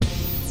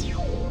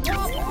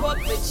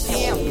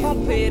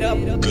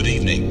Good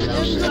evening.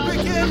 This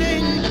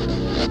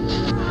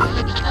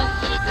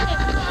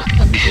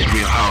is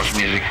real house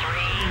music.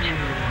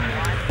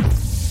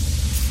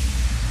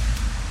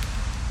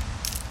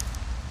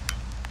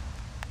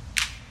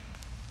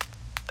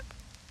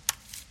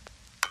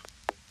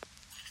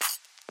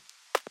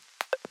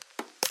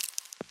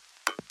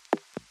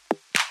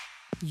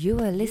 You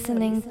are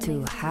listening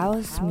to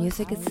House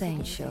Music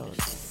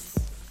Essentials.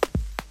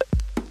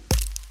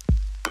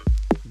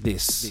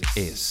 This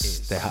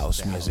is the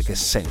House Music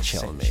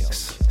Essential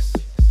Mix.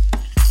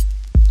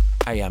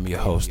 I am your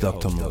host,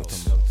 Dr.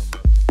 Moods.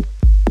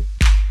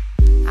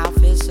 I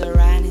feel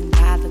surrounded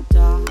by the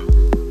dark.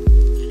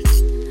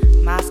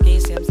 My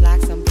skin seems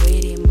like some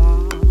pretty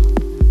marks.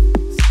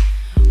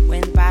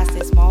 When past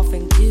is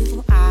morphing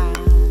to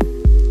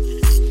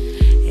eyes.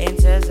 It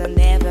doesn't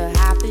never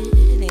happen.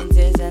 It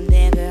doesn't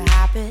never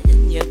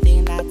happen. You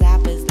think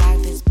that is like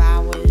this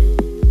power.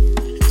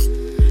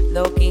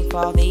 Looking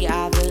for the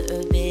other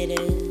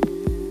ability.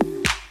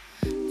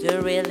 To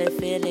really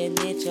feel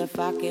it, need your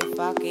fucking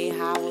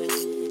Howard.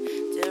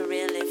 To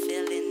really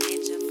feel it,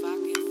 need your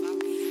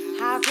fucking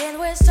How can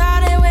we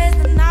start it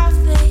with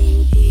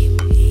nothing?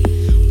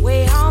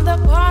 We on the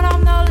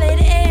bottom, no let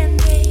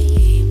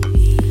ending.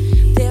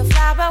 They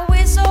fly, but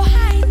we're so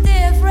high in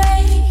their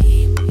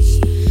frame.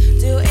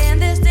 To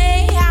end this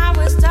day, how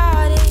we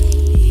started.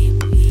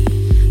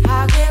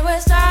 How can we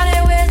start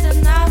it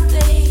with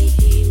nothing?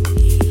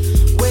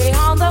 We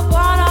on the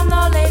bottom,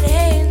 no let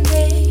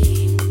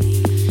ending.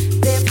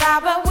 They fly,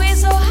 but we're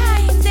so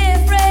high in their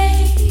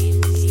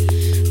frame.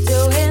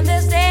 To end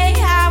this day,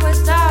 how we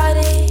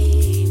started.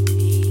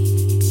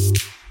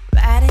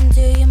 Right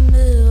into your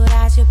mood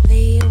as you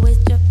play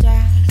with your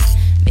dress.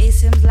 It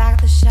seems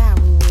like the shower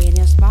when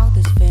you smoke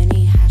this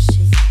funny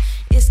hashes.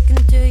 It's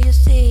into your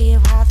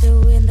safe, how to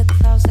win the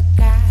closer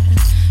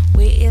guys.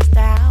 Where is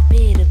that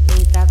be the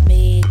place that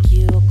make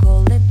you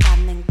cool and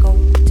fun and go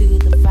to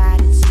the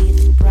fight and see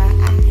the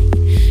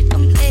bride.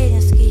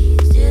 Complaining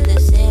skis to the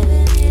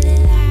 7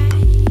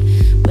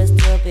 light. We'll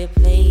still be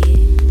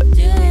playing,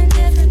 doing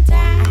different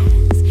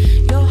times.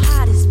 Your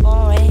heart is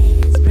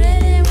boring,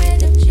 spreading with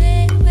the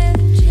chick,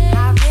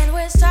 How can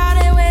we start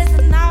it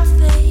with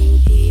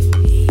nothing?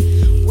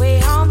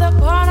 We on the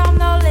bottom,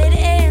 no let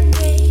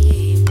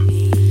ending.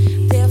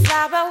 They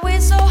fly, but we're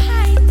so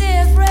high in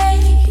their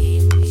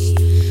frame.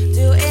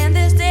 To end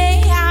this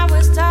day, how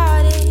we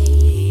started.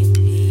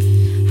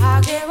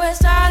 How can we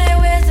start it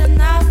with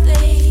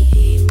nothing?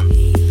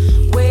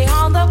 We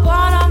on the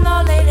bottom,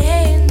 no let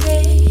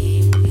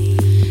ending.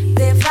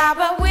 They fly,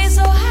 but we're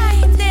so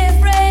high in their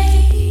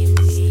frame.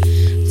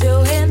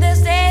 To end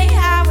this day,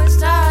 how we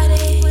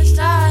started. We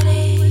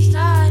started. We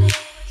started.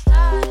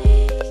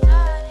 Started.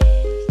 Started.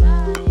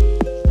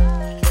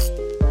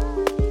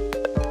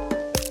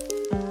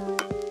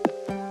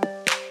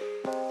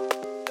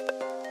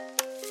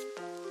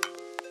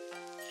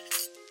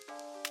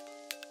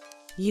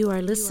 You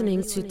are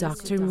listening to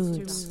Dr.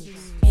 Moods.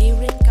 Here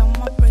it come,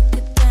 I break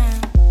it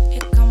down.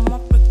 Here come, I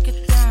break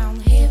it down.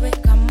 Here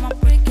it come, I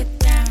break it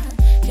down.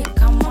 Here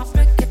come, I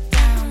break it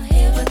down.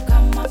 Here it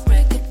come, I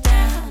break it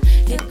down.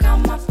 Here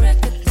come, I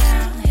break it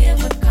down. Here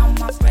it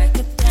come, I break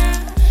it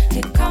down.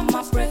 Here come, I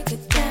break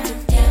it down.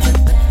 Here it come,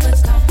 I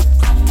break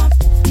it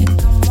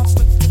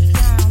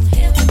down.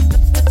 Here it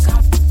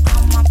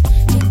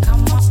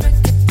come, I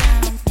break it down.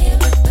 Here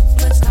it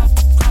come,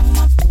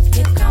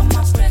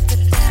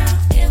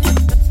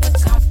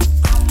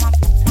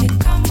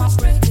 I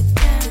break it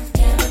down.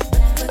 Here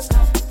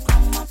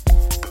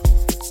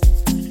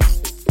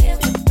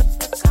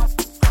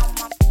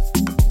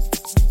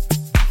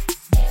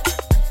it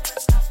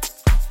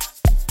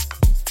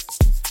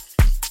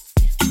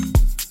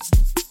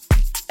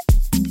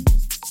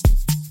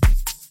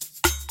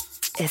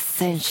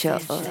Essential.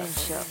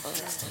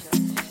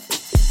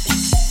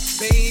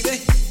 Baby.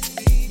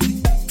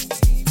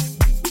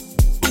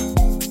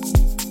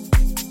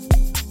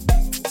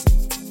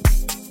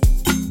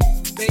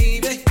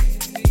 Baby.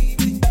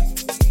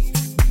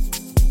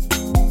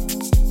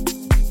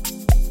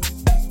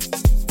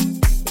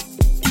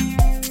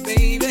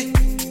 Baby.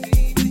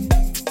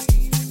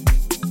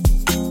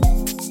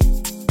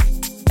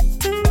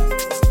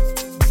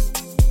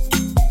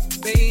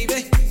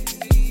 Baby.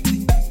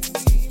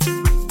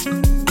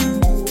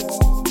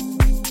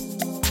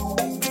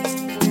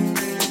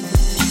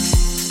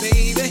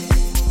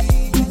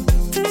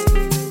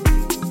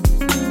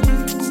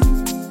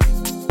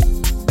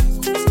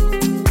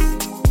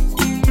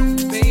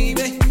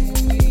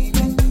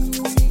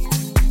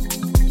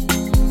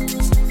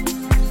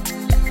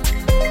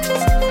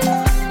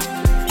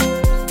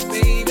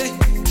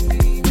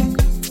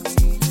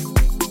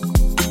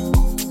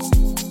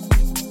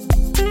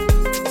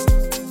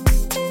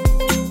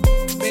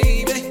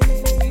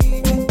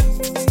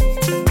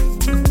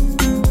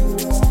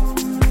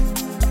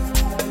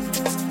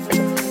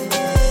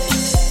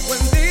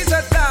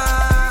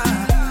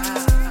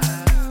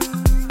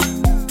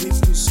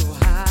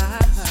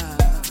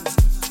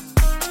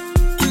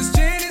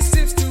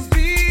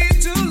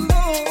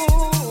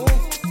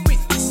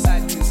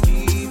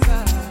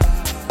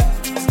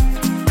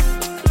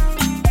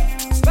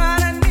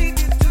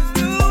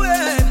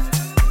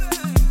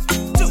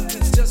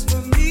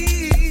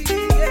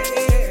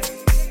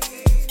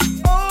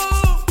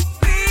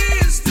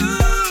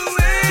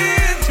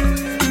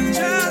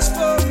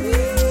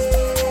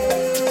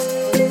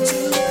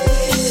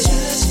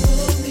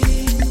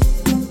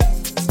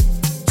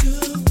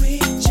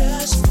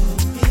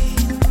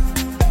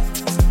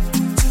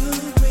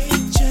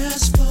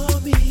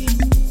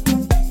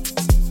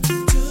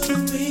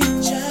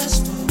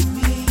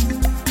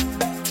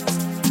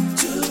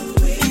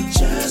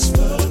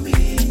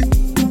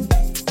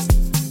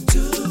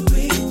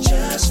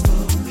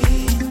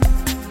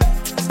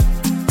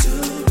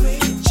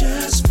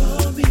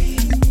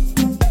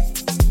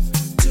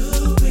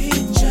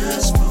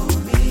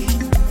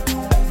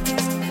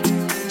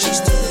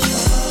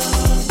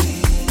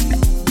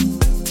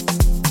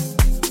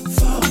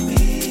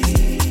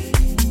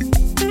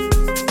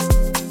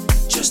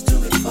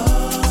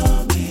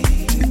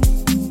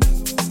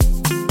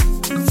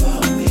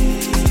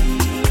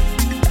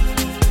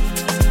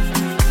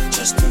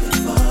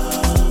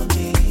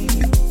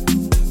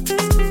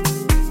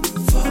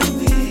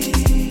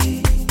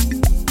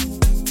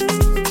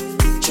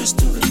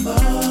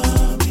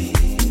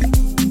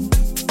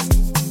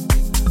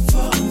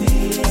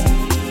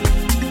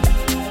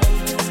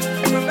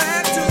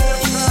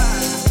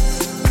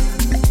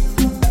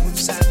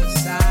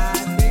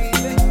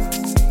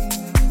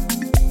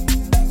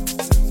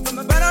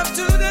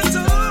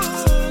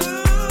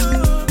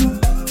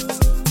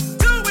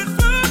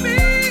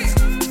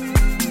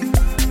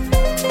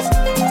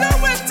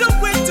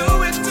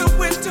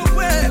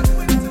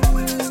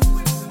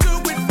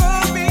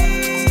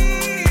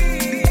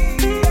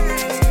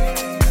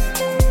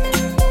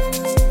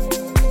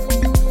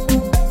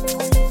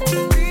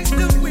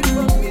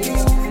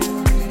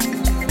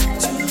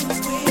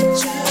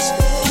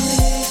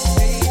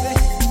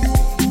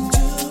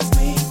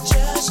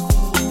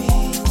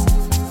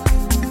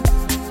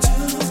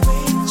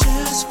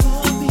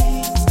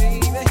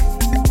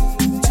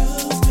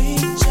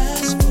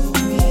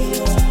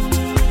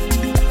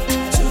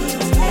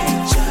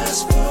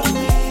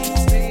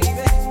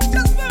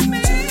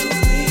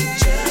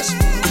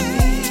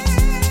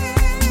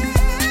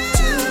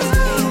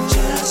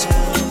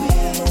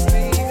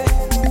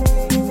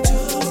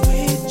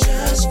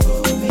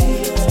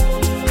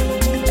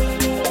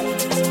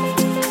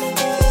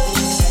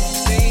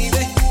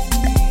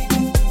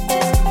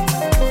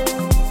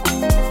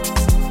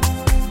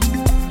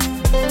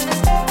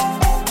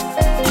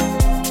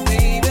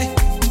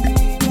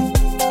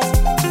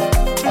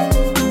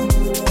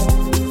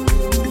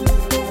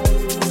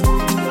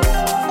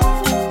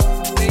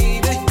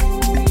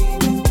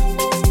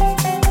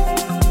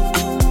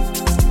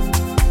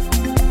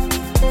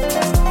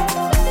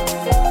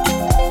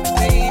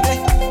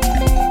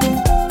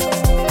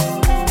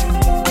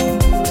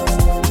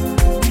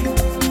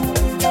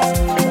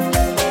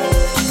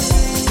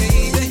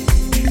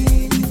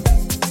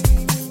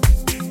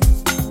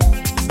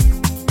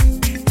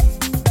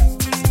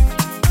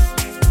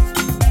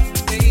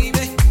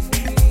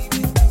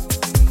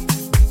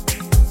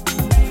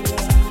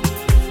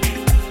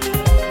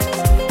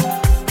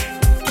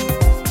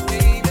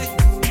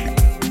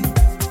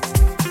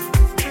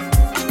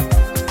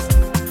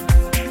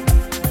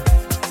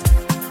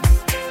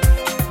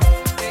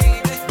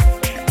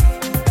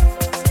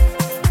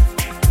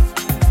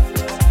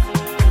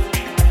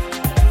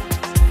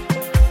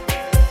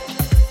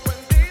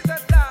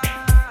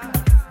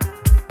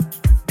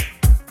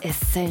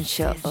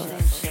 Essential.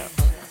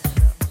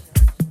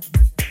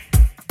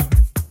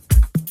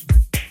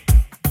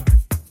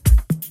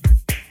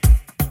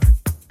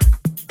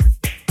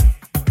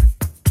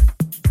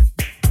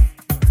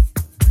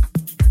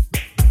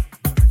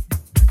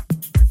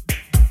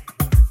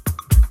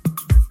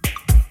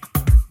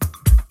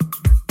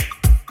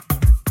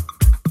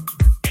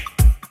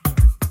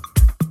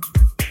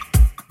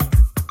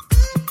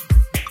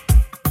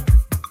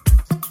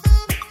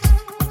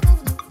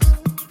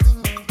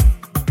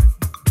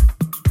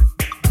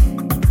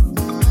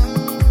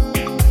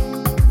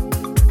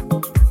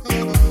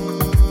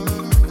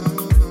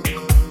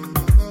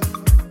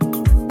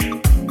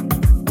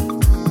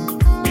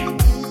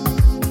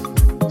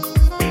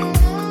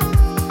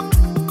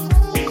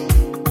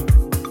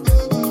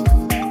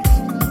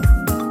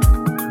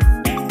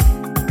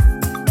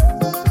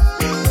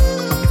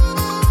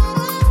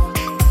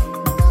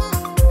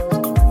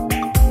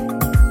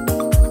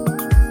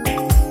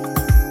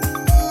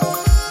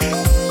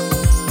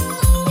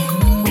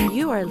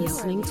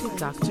 Listening to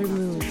Dr.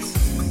 Moods.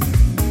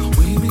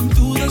 Weaving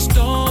through the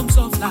storms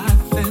of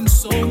life and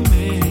so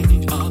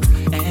many ups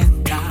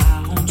and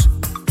downs.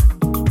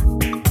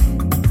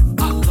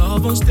 Our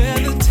love will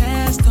stand the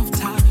test of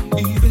time,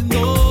 even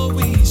though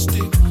we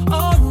stick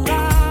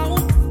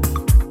around.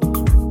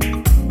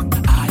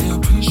 I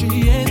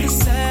appreciate the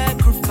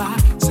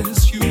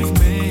sacrifices you've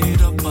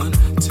made up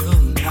until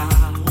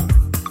now,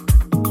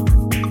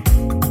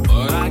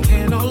 but I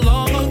can no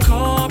longer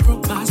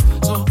compromise,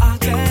 so I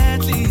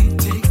gladly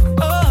take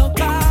a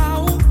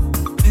bow.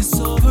 It's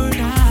over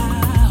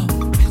now,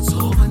 it's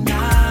over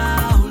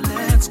now,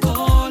 let's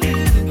call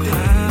it a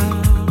day.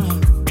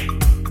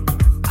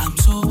 I'm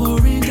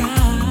sobering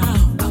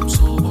down,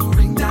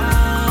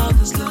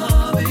 this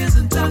love is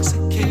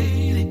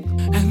intoxicating,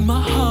 and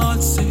my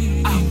heart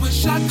sings. I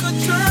wish I could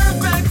turn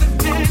back the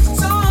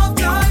hands of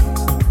time,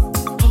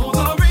 pull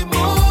the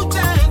remote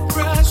and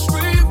press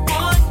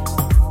rewind,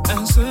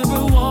 and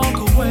simply walk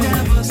away.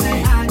 Never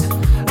say I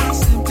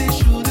simply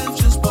should have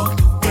just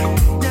walked away.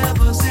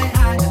 Never say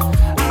I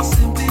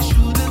simply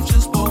should have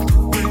just walked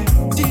away.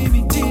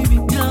 Dimmi,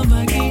 come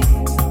again.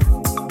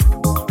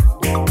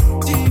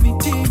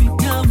 Dimmi,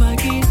 come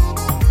again.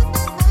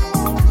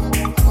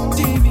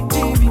 Dimmi,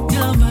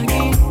 come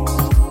again.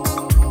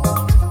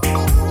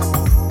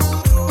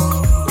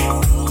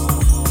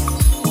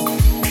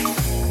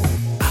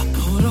 I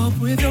put up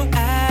with your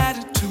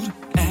attitude,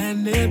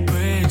 and it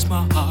breaks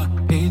my heart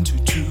into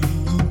two.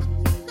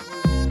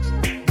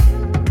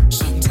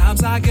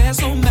 Sometimes I get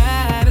so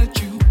mad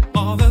at you,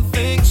 all the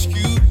things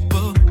you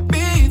put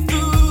me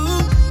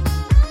through.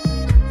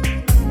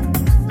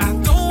 I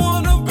don't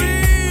wanna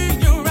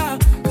bring you around,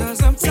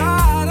 'cause I'm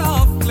tired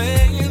of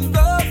playing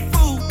the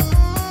fool.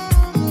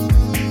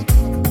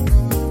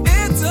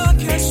 It's a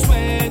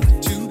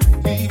catch-22,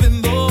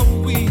 even though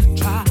we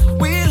try,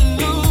 we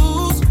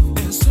lose.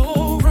 It's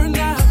over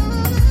now,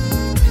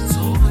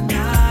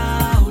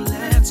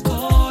 let's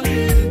call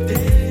it a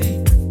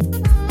day.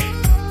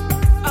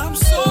 I'm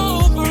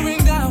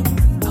sobering down,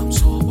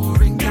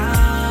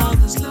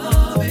 this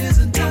love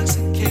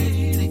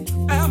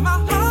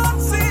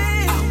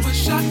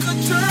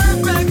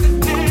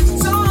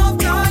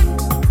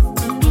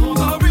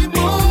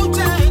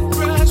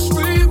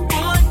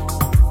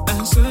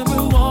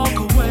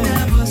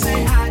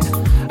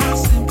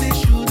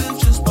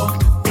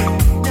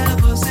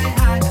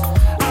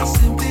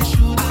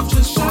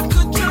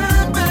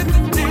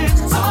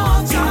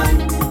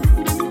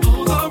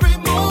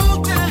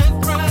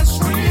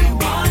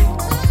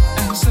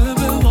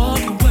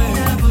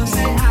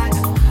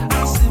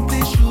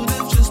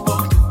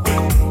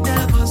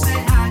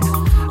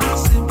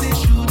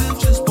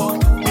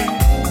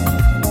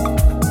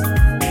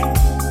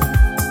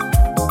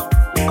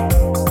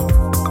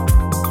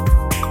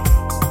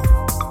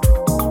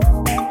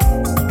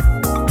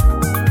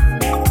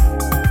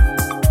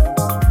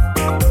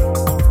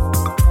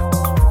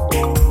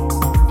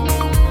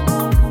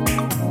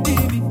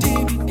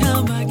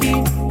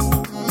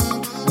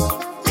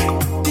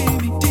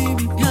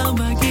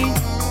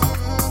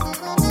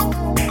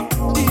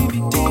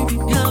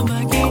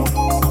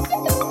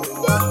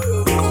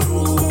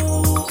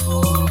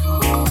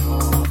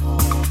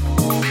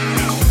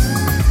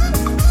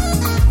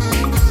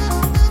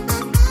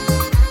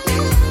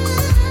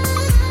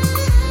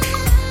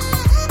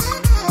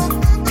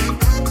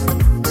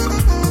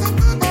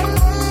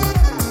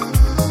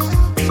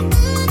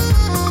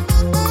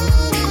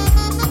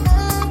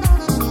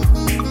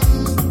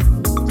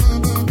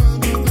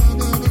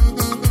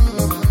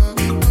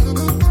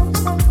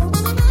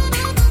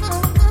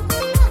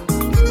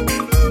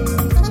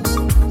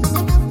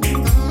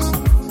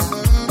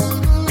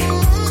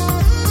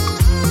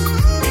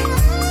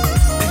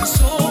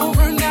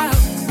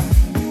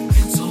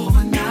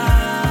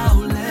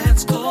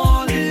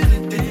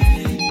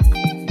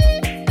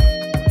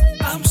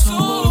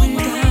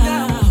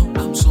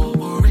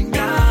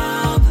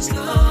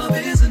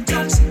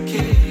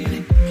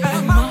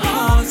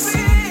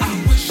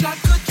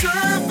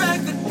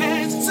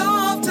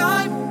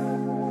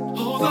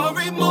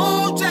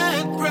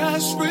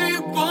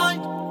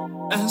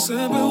and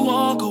simply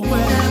walk away.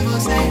 Never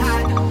say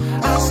I do.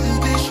 I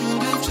simply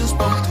should have just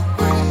walked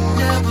away.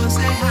 Never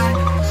say I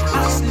do.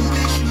 I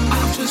simply should have. I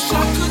wish I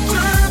could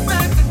turn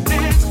back the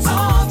hands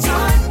on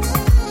time.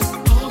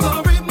 Pull the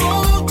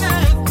remote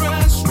and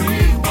press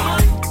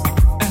rewind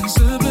and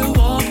simply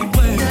walk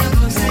away.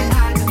 Never say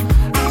I do.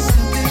 I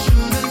simply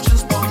should have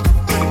just walked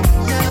away.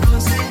 Never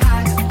say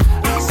I do.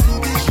 I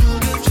simply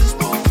should have just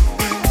walked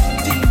away.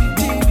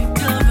 Dimmy,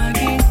 come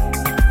again.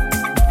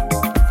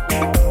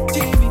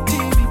 Dimmy,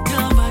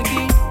 come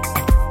again.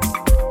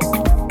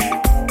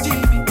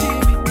 Dimmy,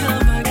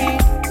 come again.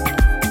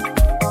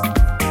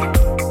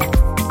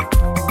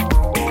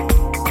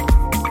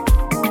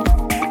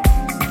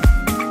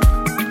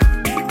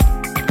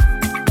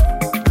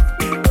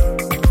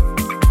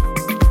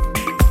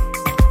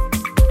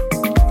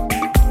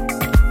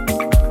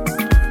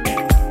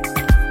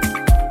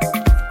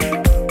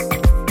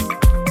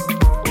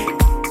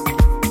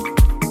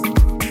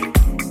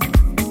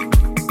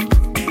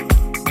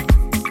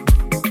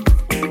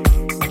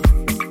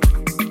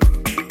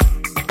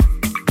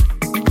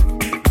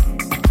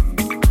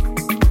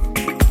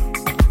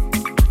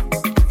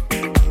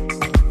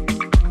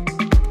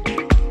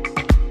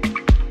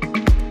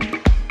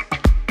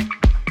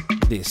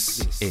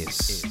 This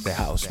is the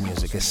House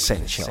Music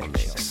Essential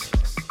Mix.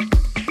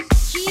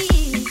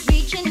 She's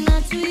reaching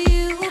out to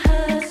you,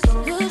 her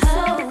soul,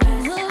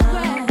 her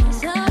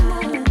grass, her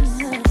moon,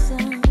 her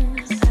sun.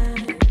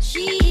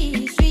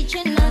 She's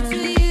reaching out to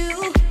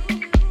you,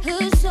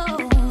 her soul,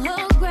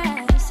 her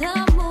grass,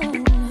 her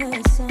moon,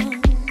 her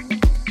sun.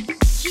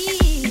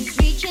 She's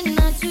reaching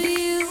out to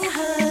you,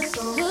 her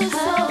soul,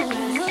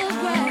 her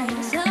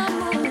grass, her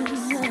moon,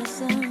 her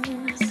sun.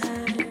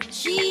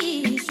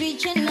 She's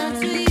reaching out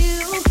to you.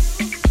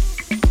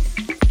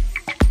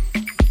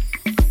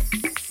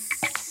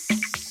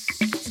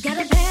 Got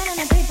a pen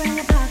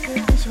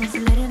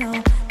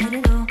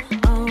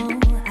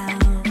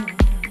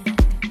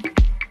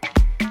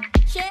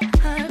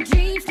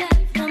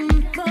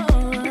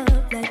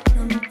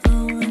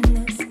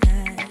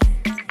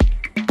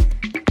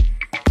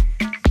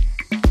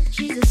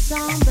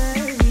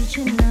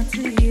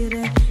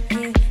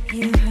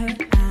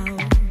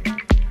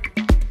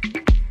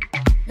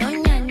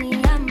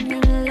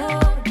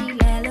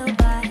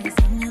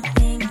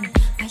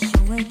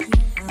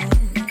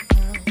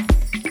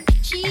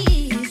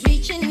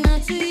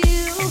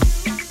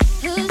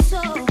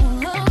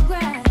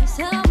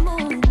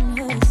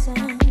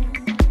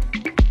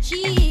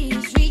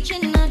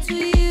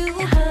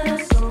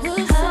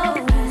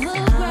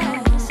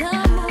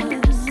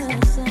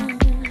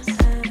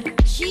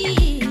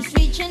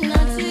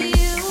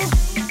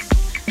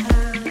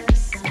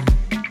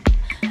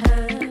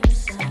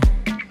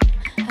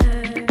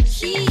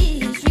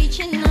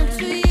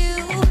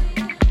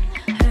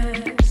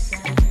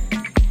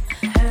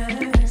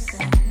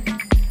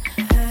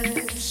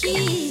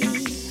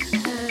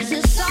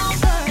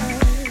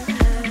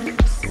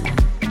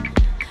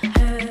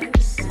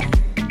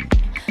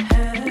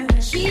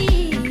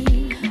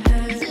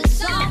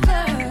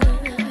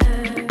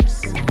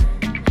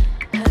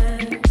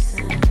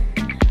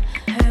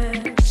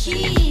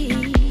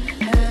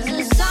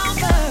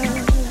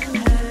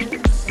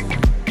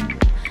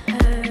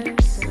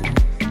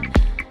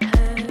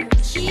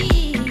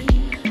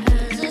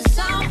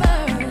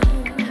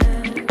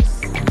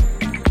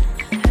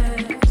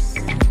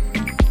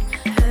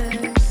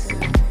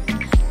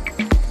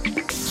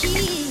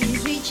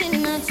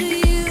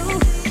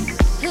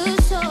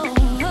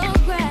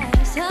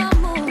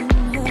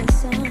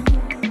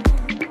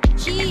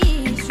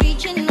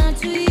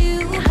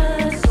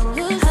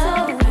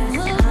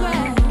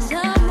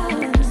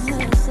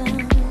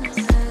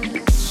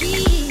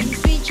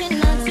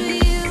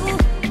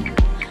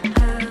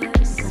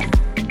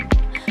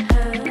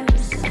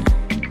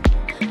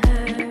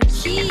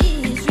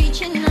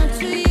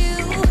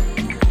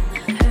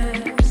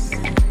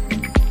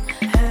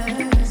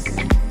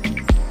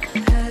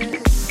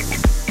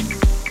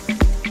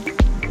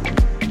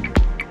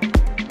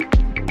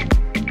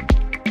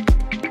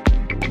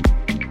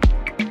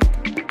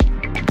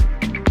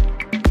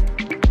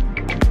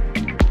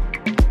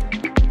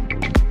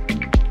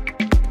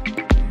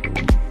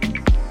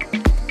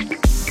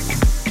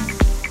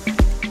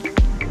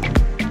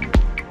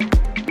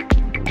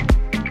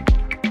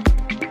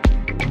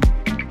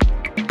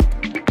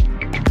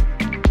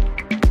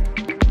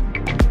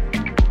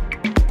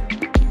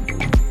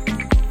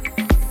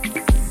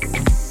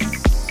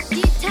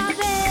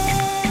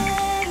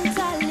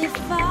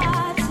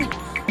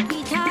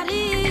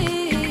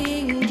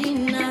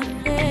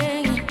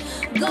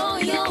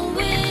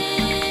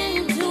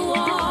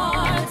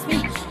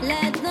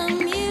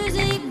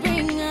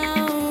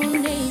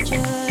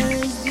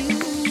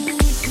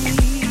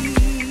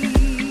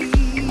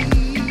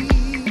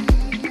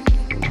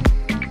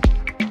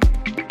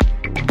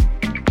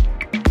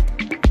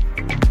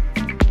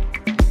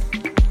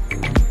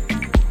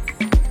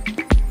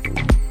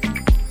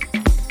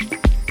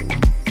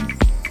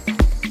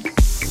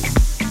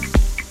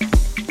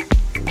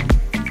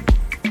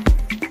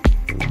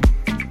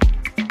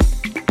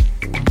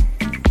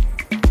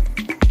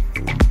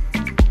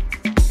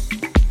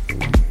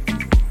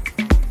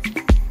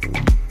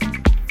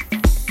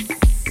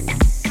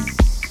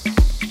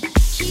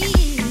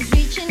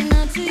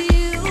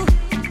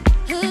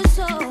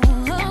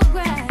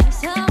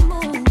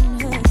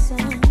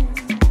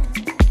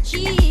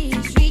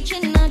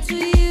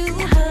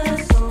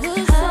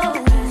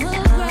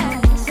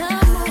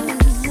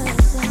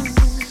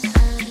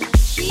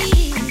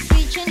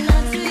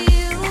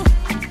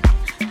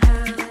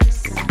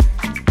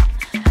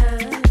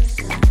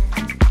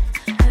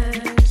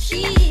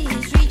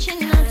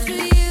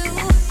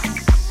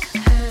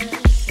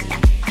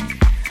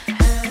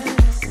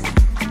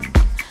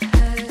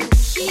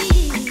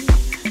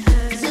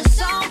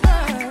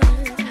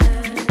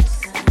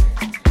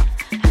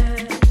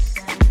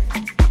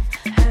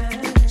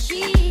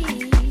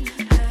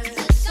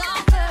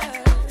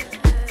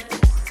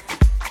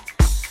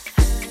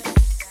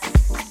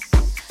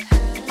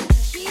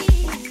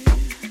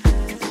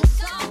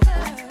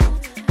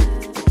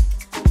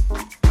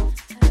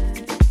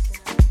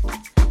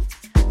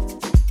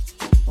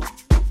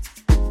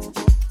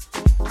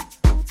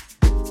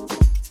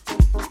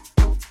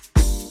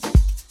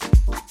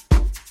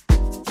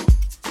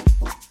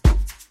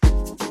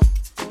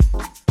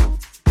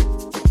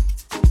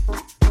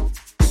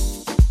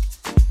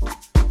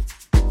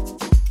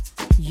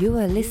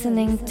are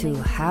listening to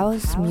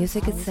House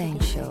Music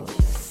Essentials.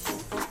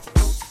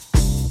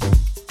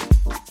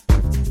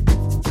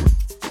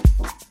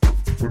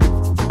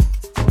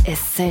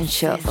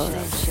 Essentials.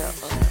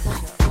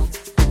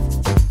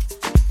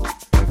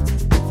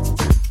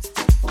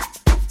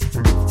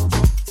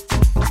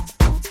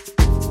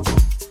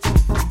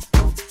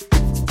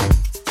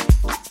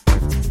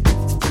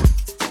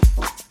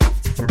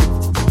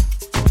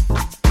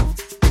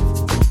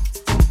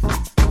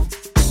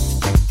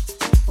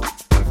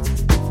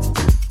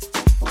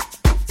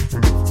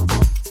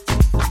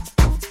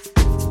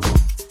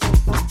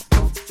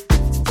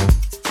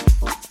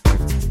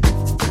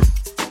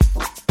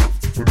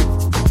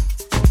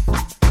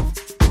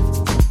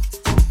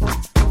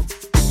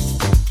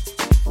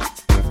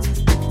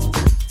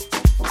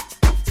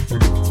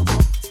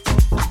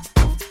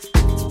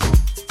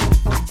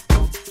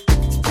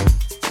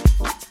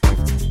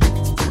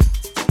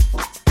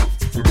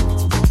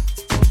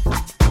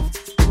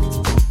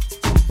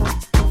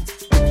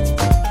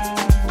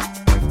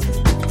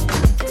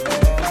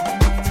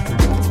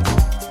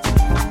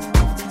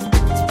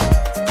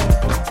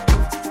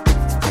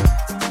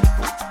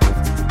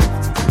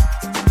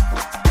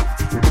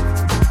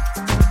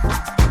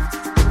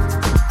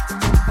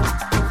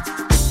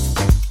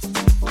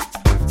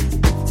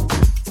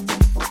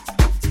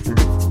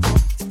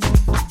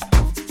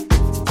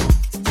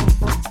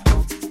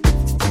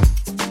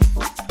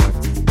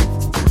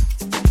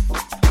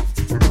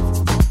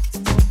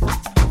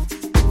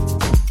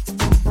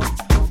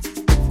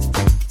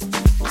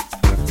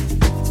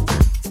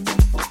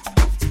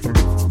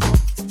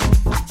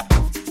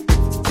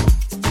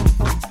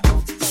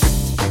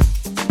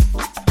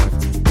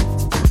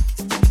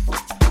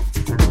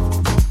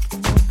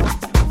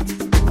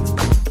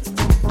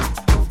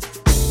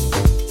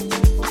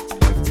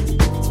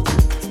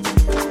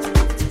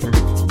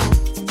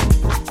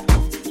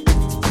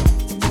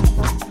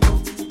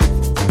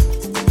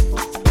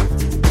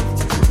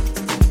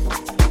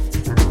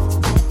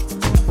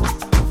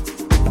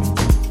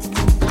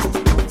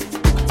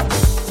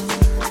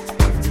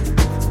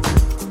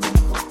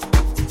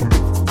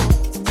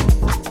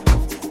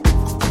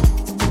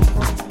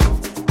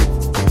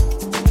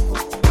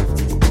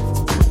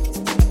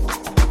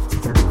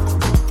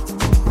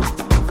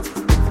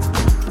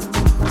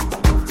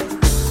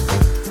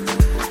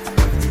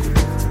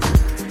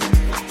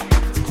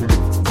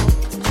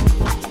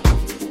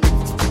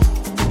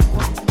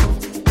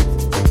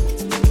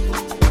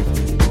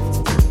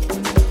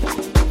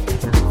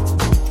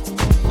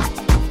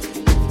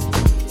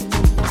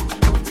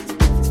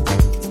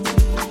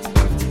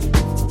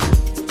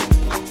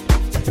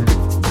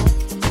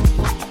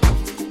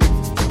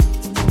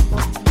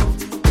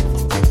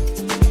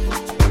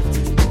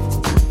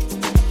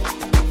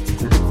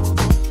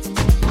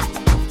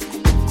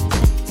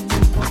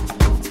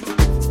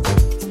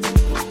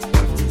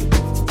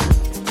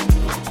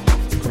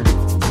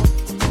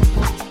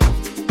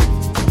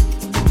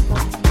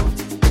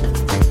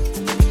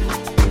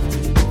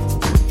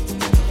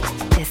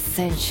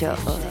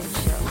 Essentials.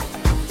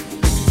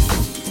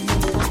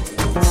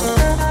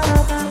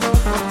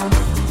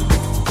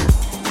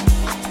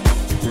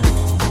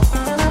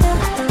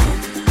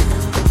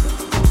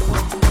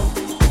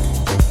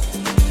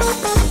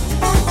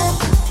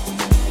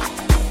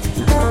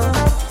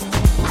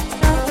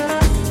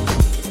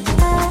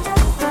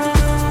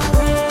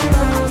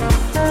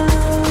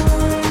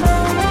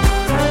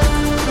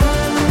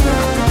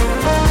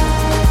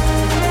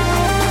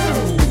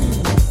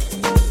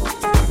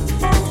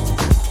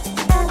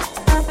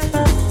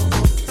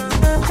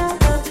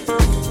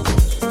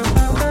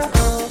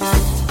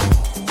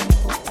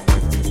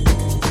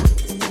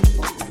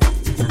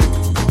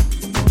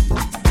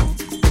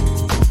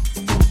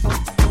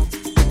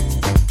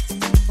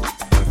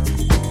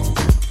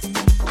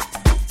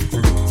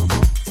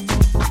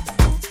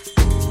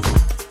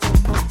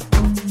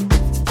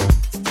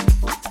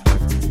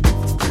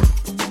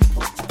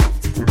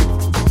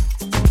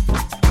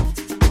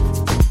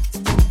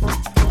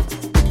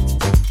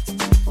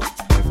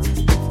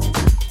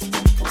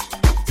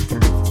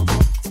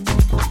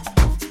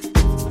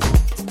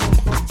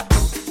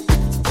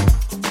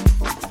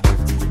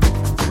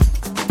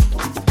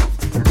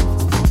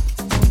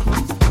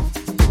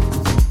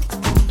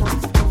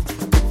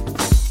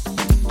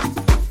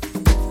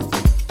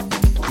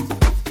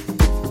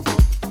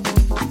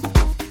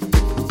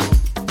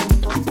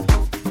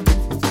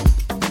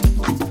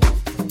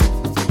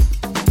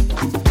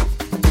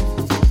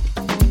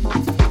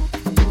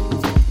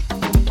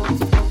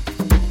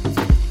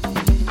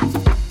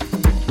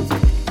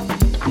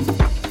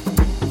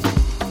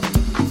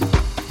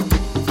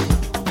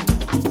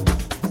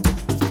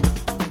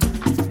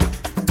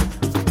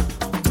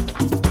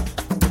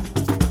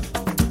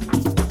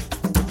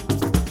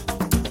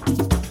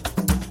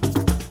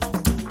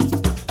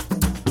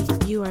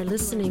 You are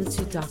listening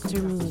to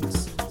Dr.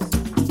 Moods.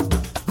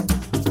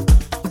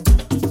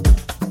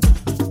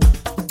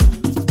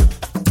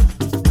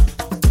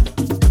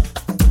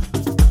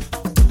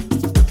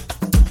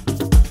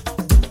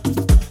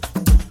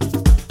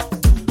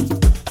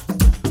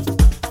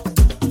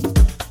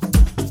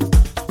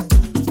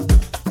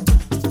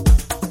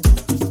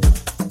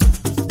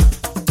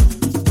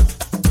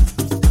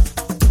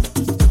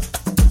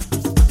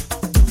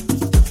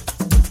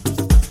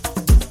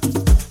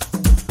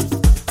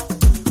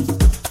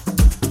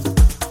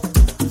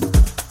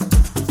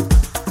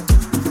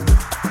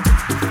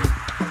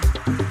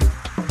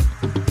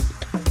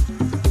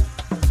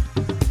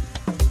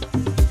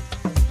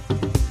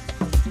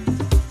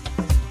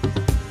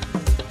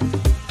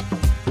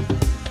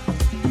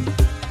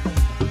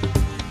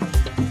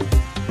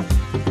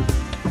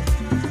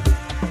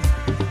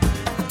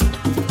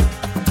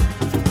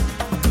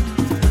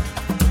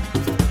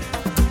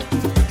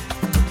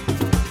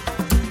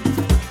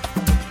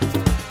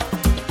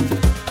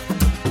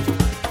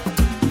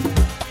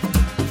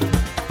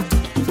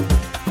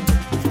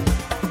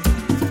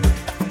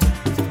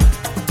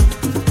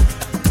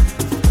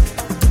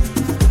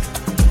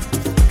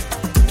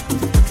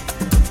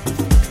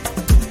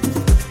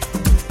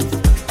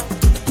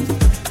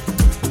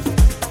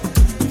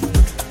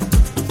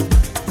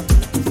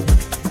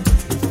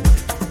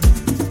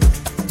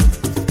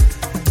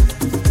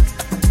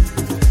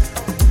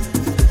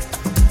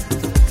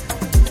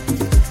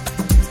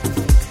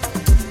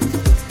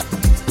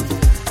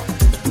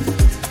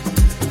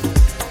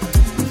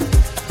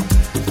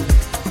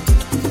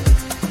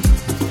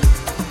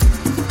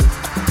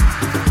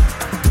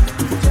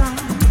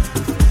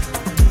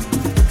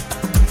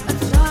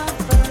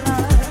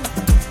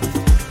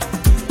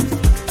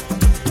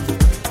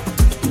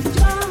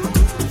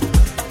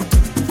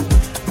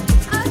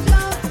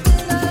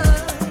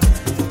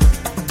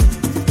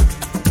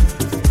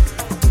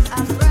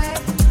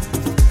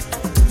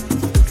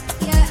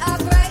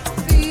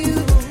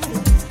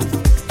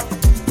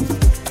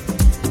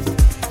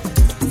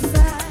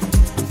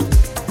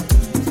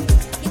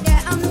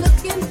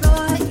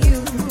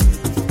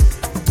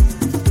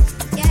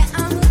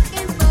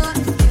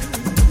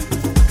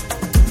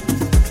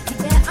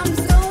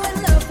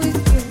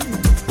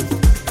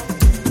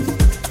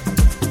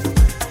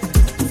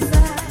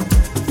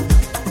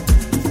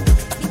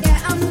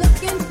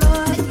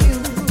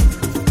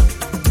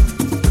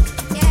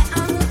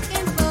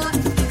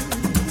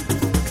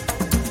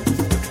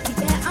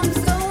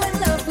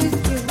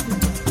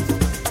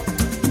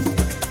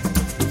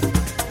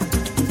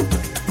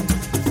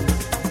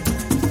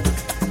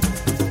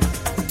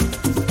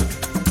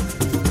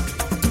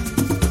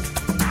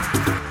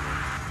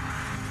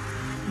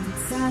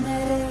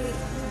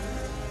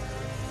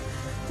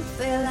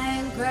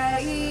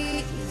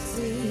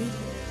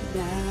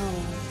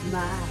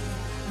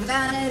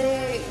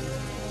 Vanity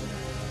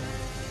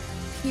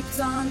keeps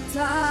on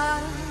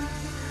top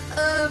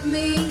of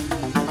me.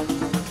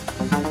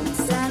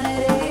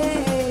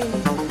 Sanity,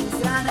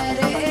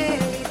 sanity,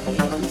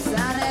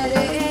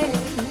 sanity.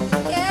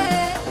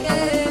 Yeah,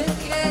 yeah,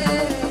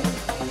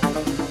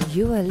 yeah.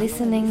 You are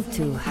listening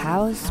to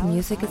House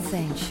Music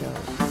Essentials.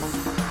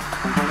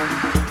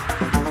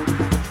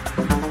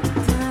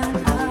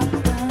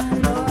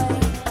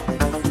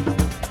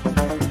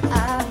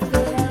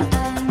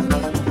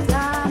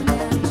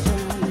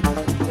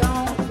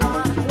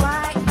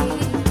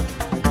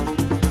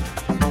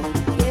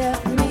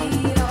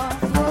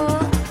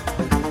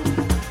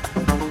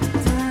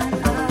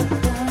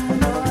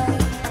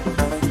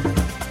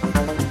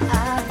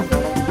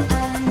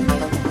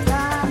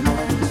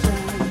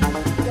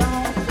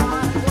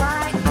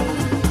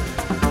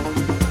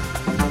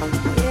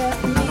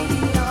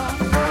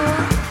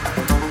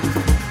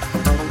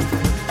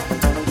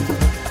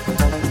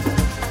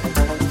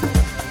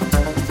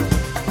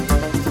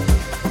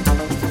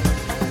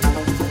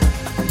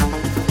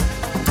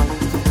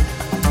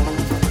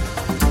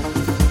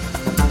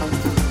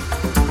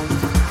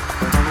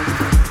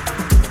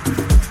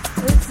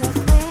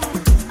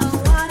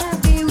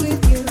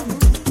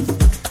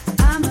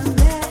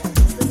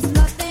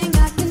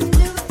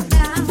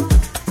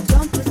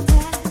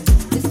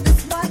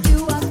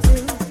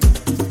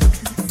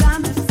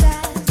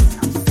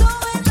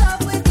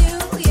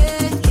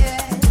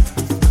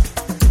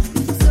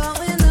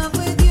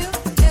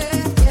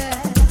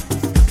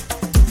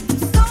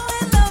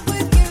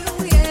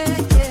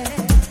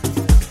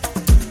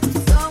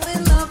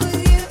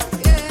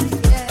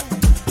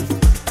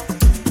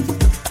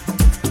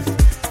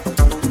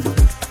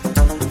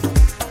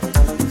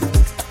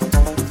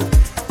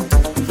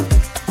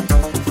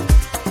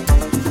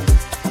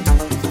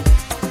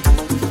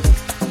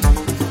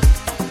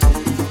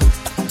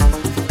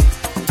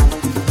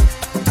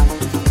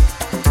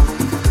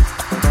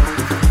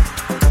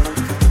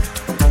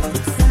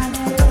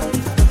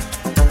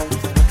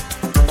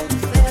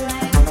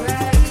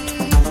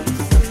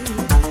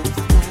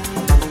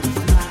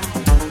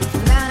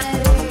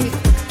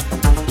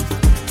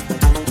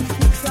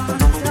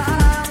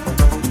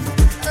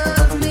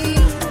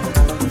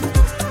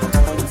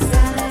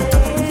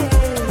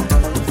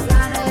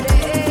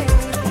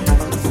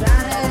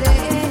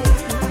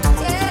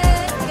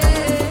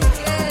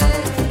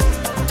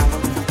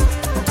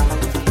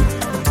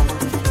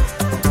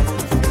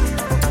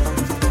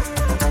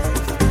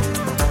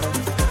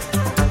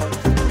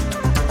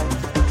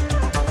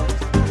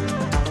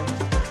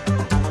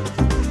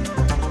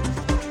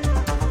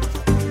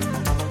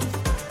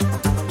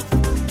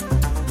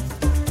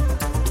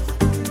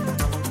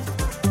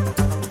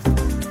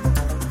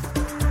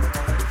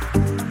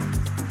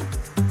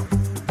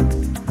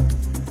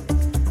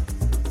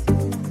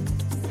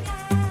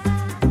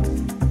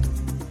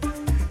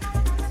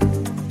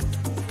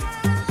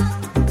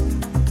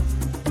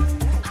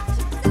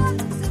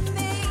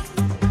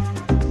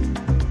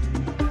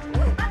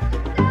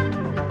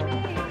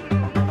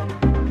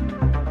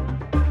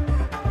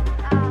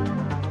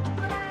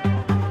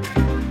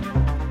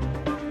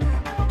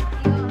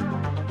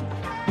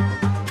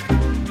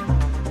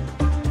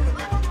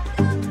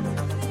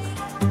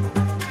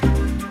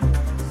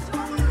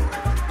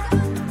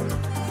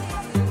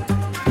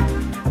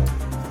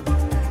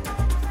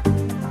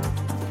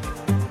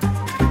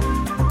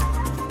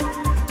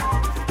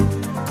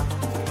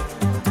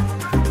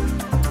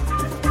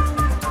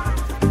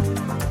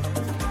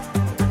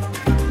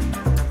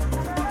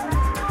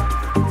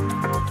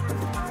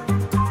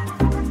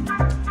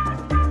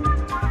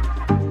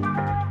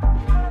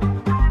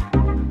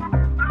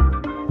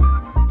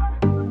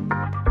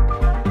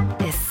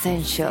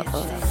 Essential.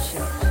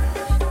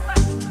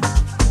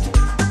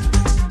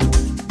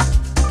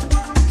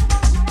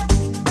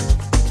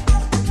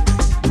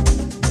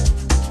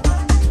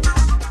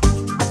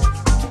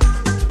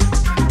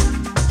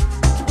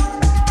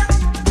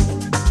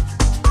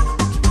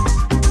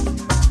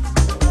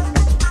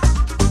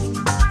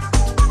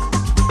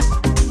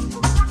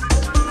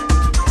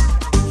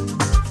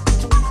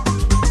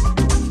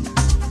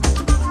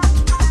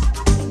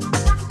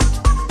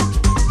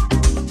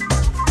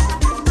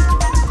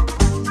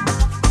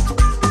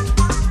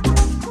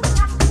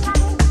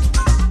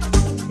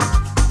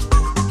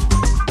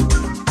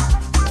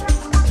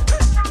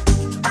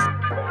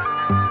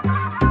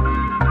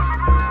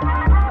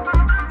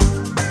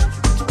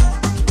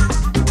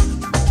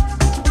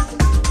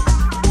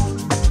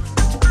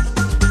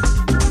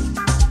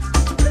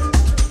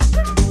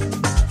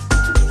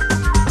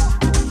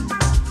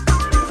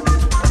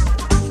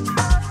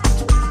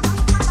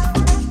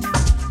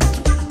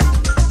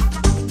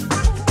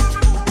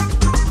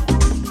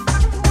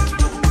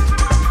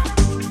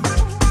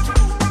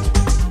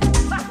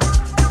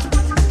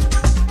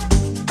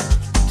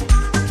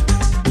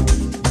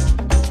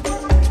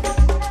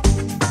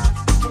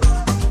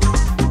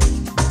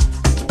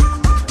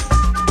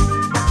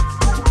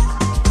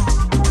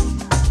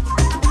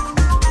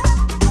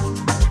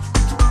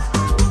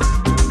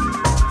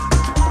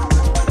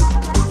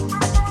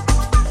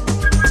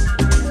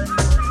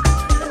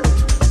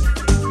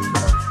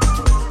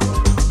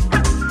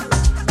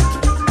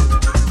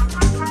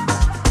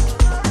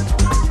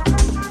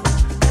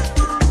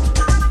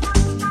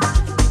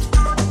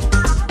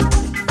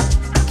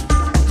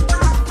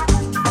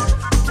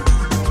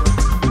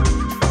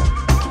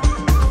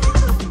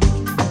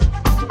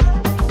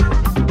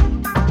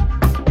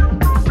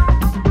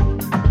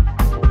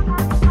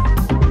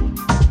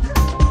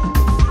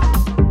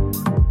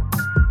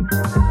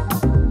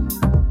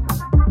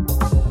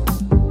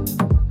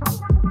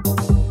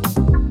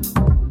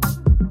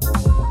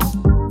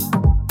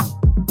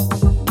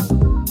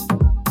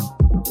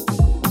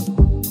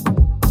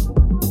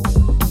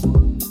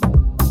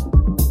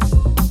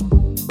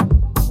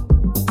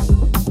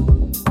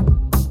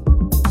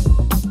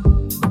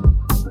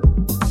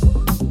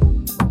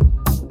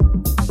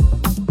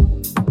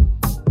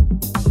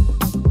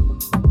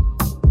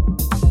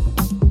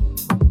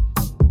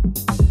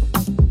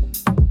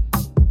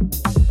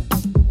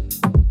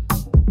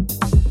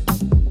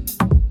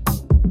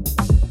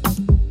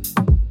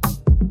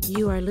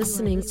 are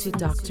listening to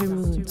Dr.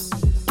 Moods.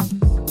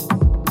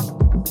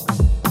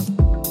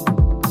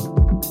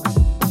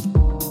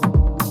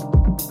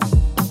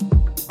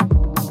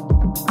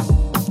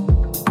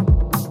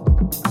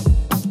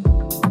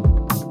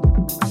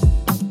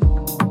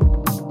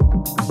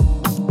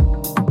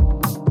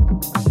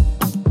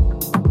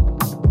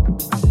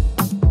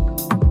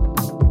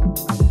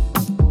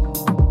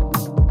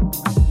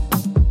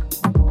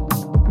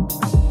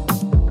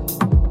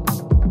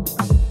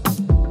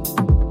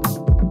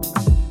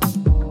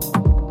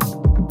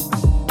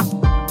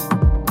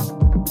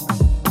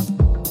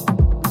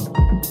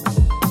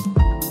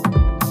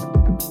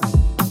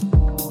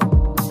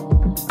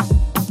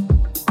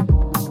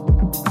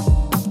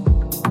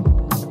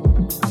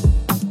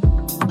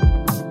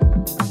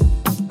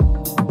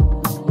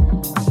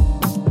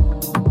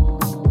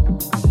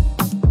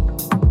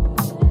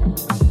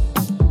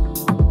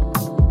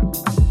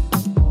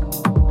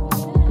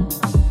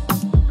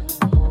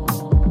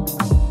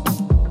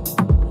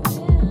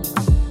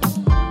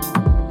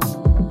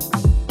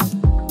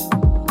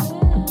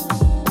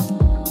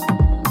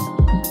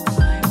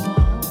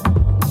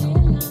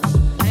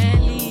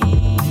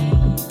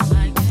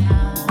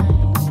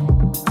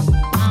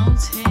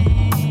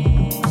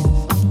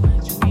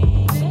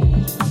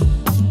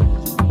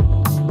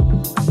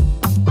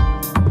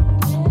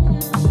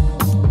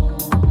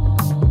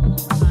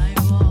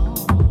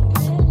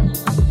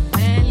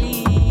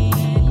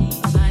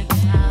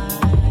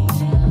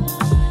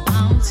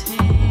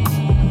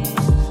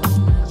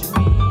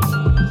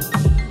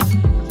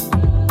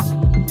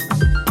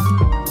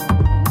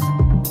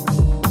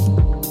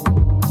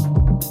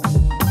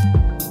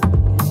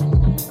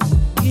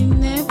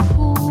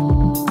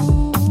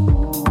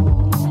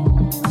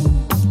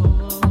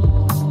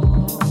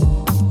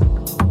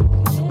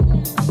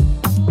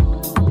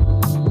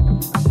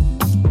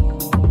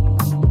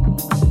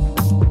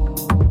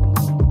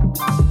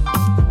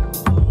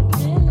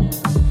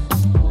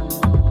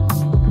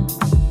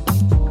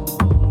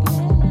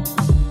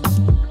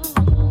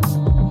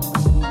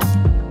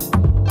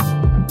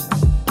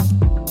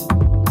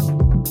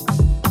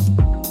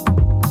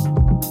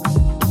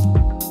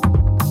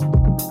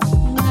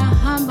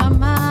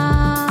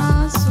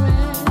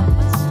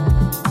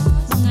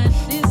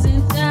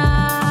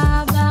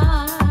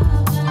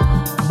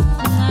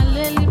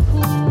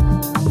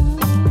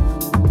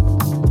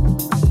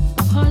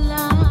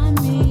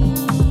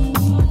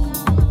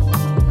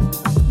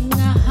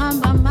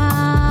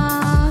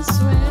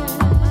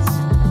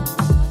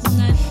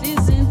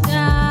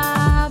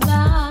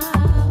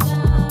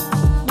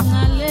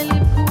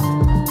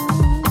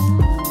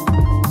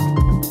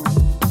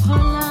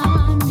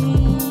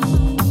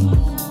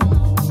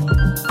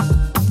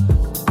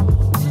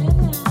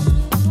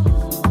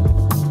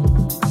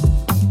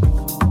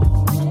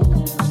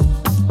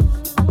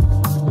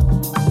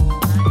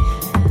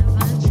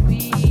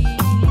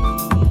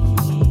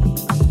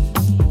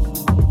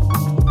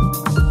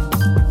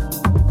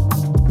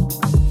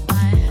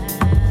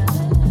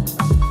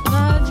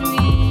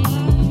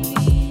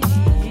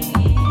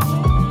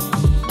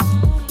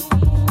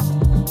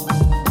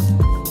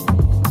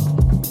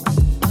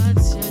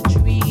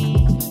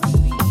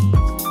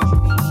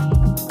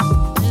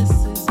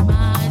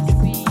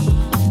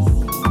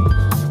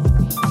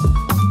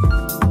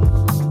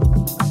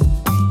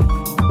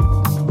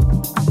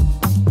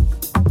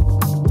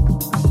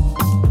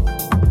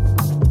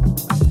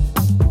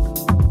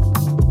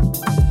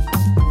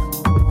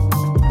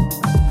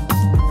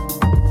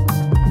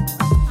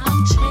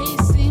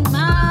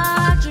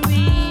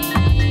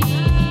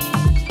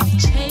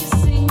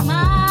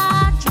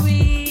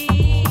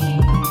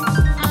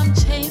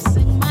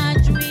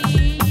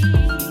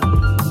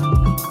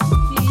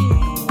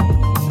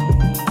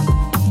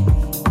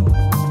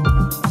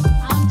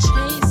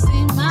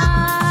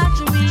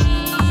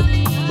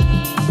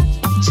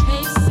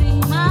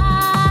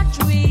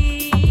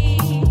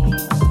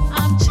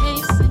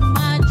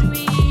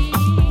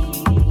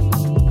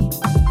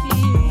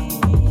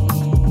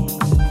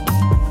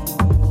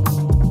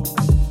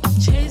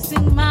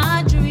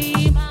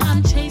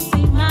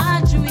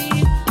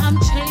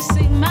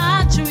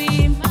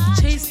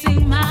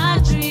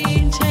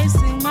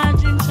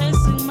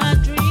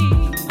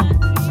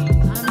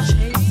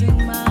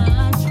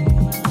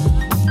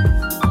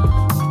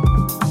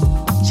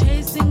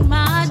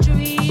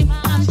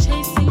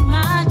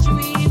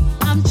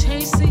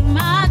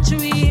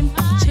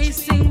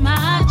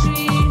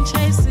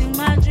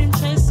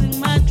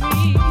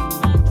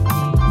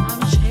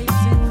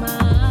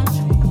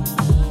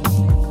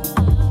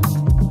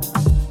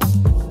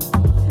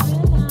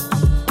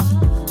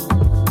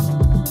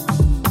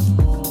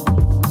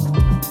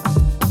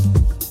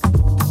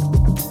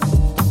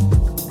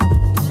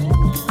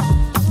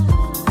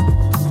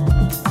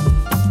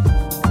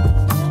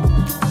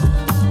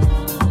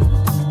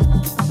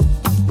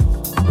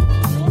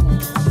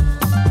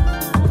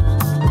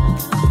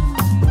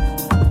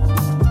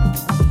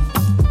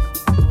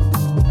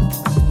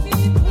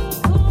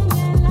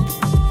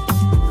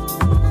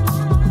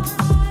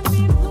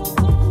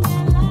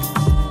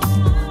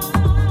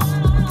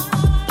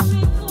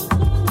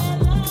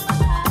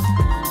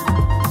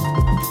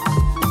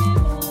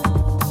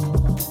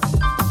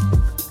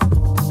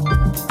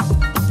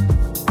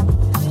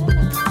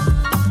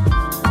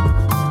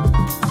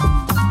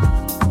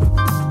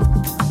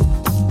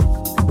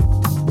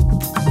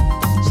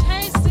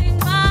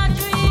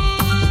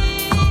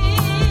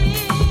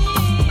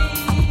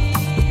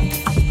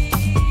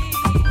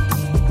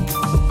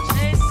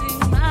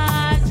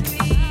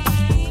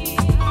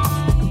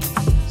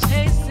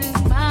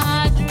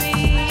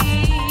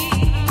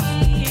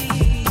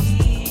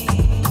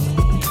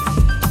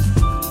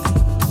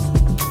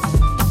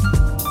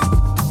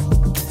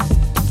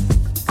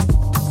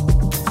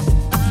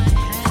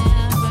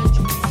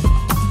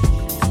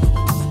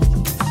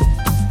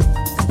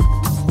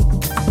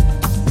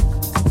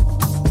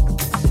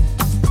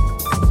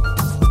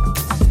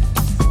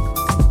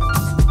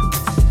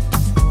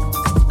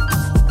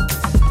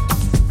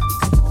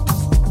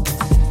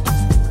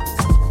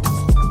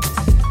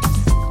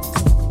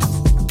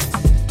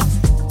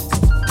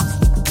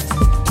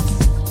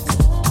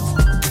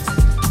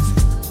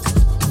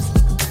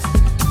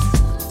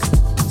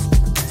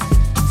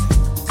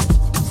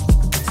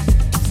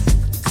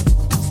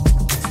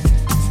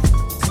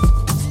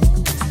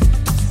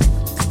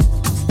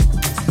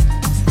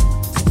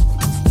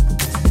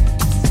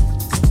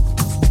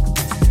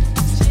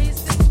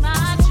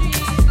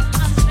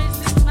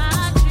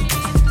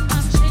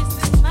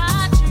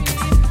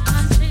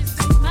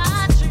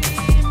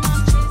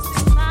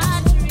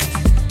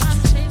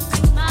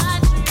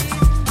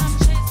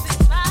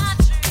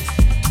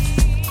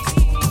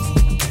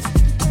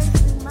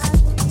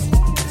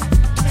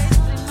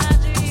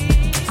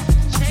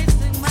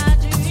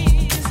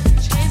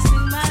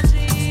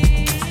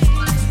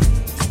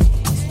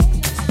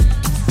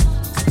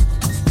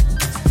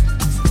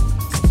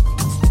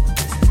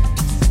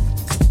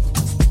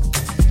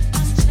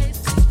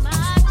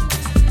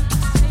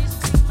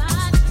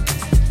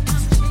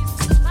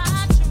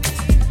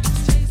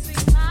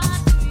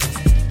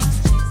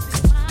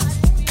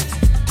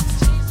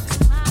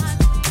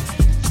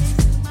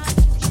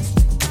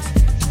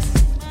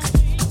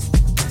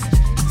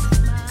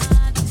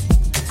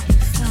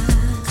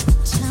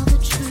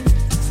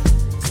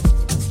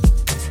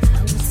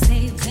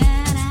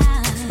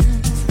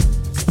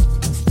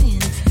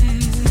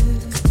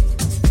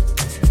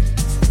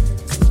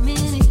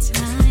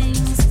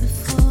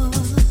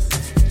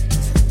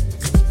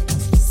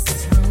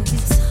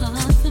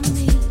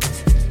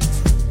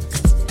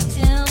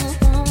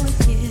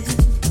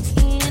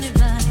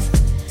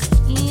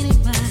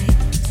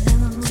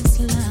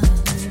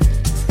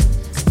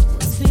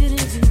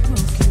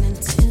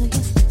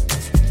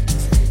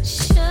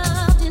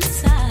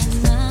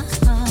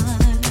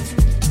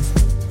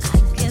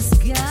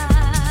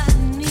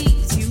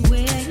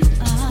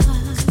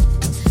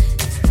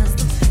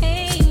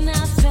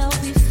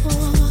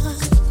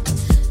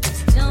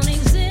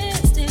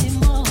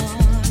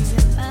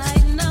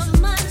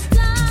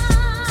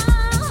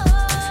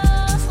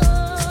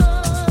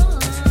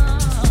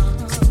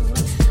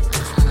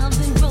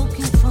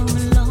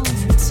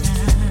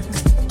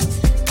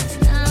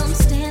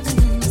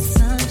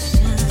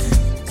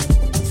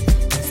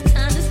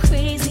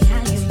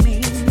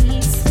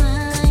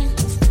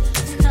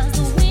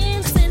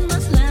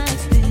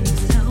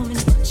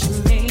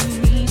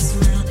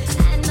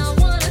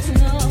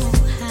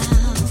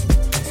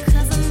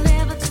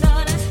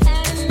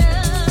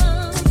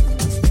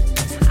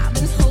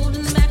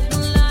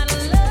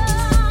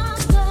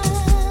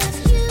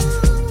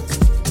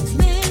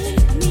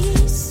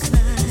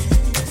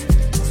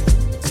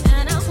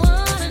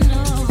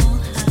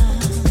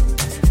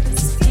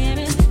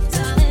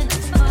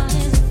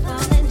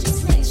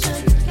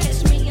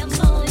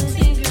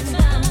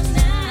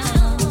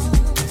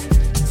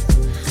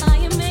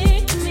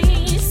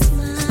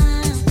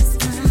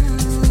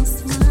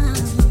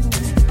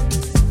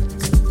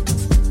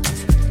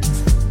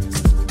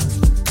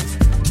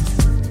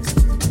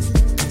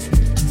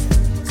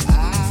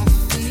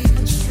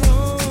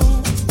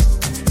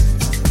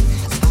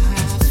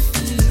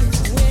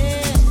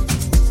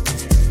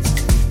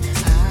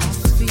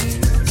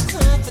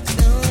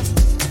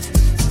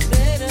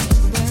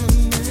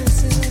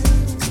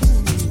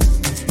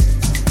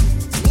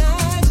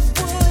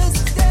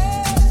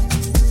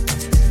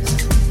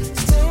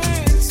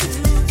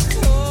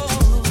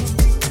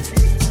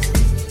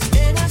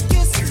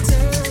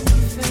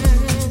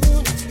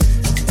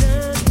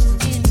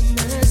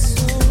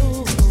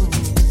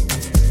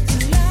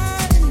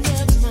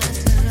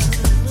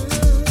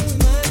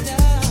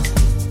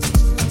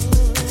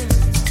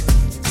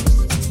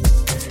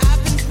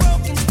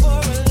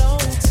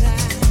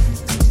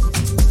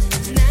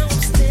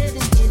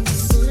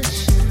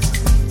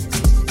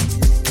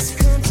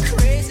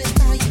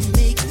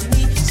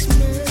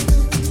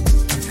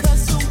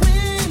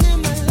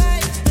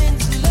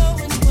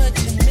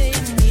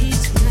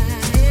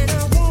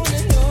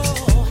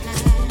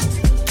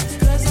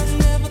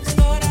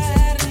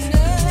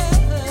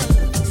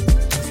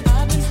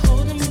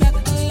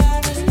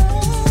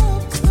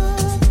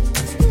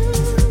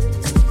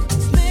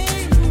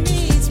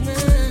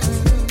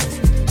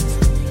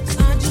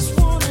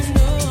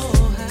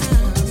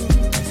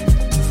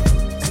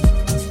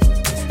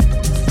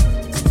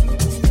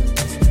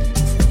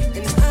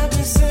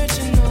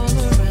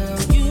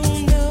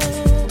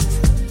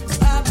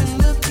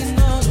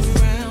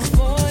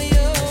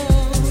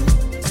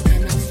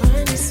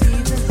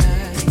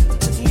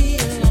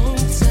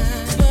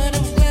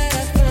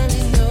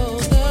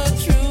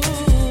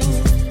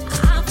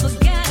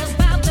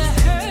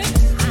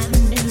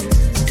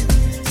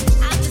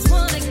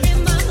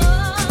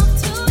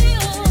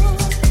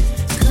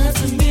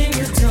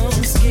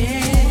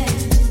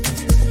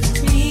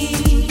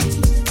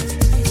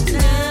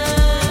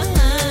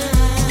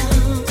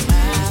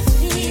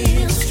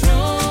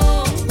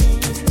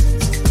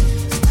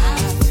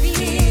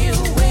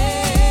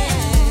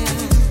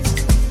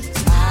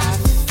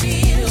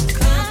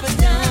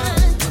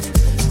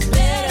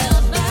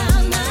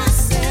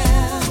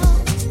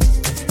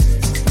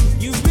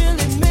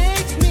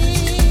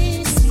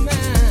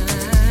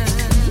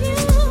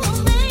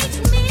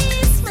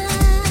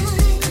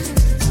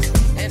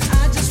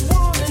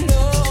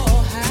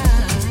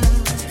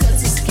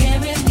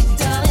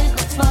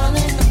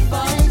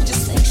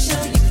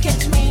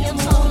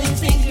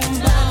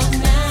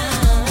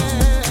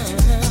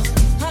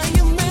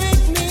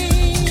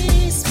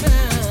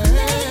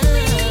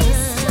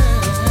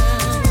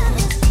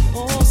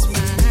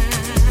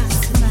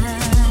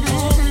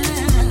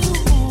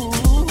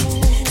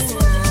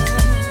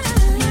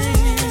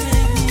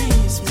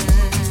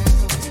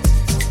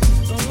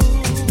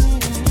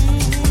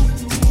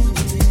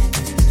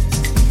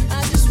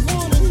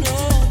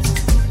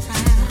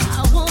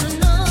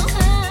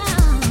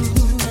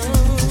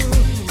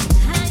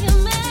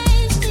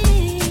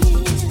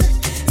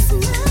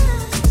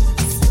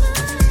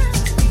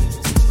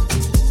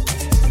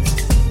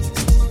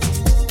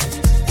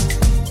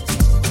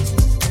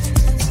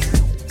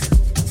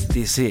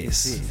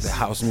 This is the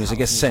House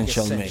Music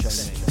Essential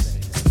Mix,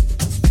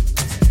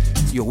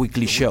 your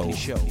weekly show,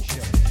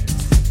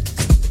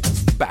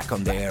 back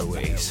on the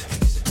airways.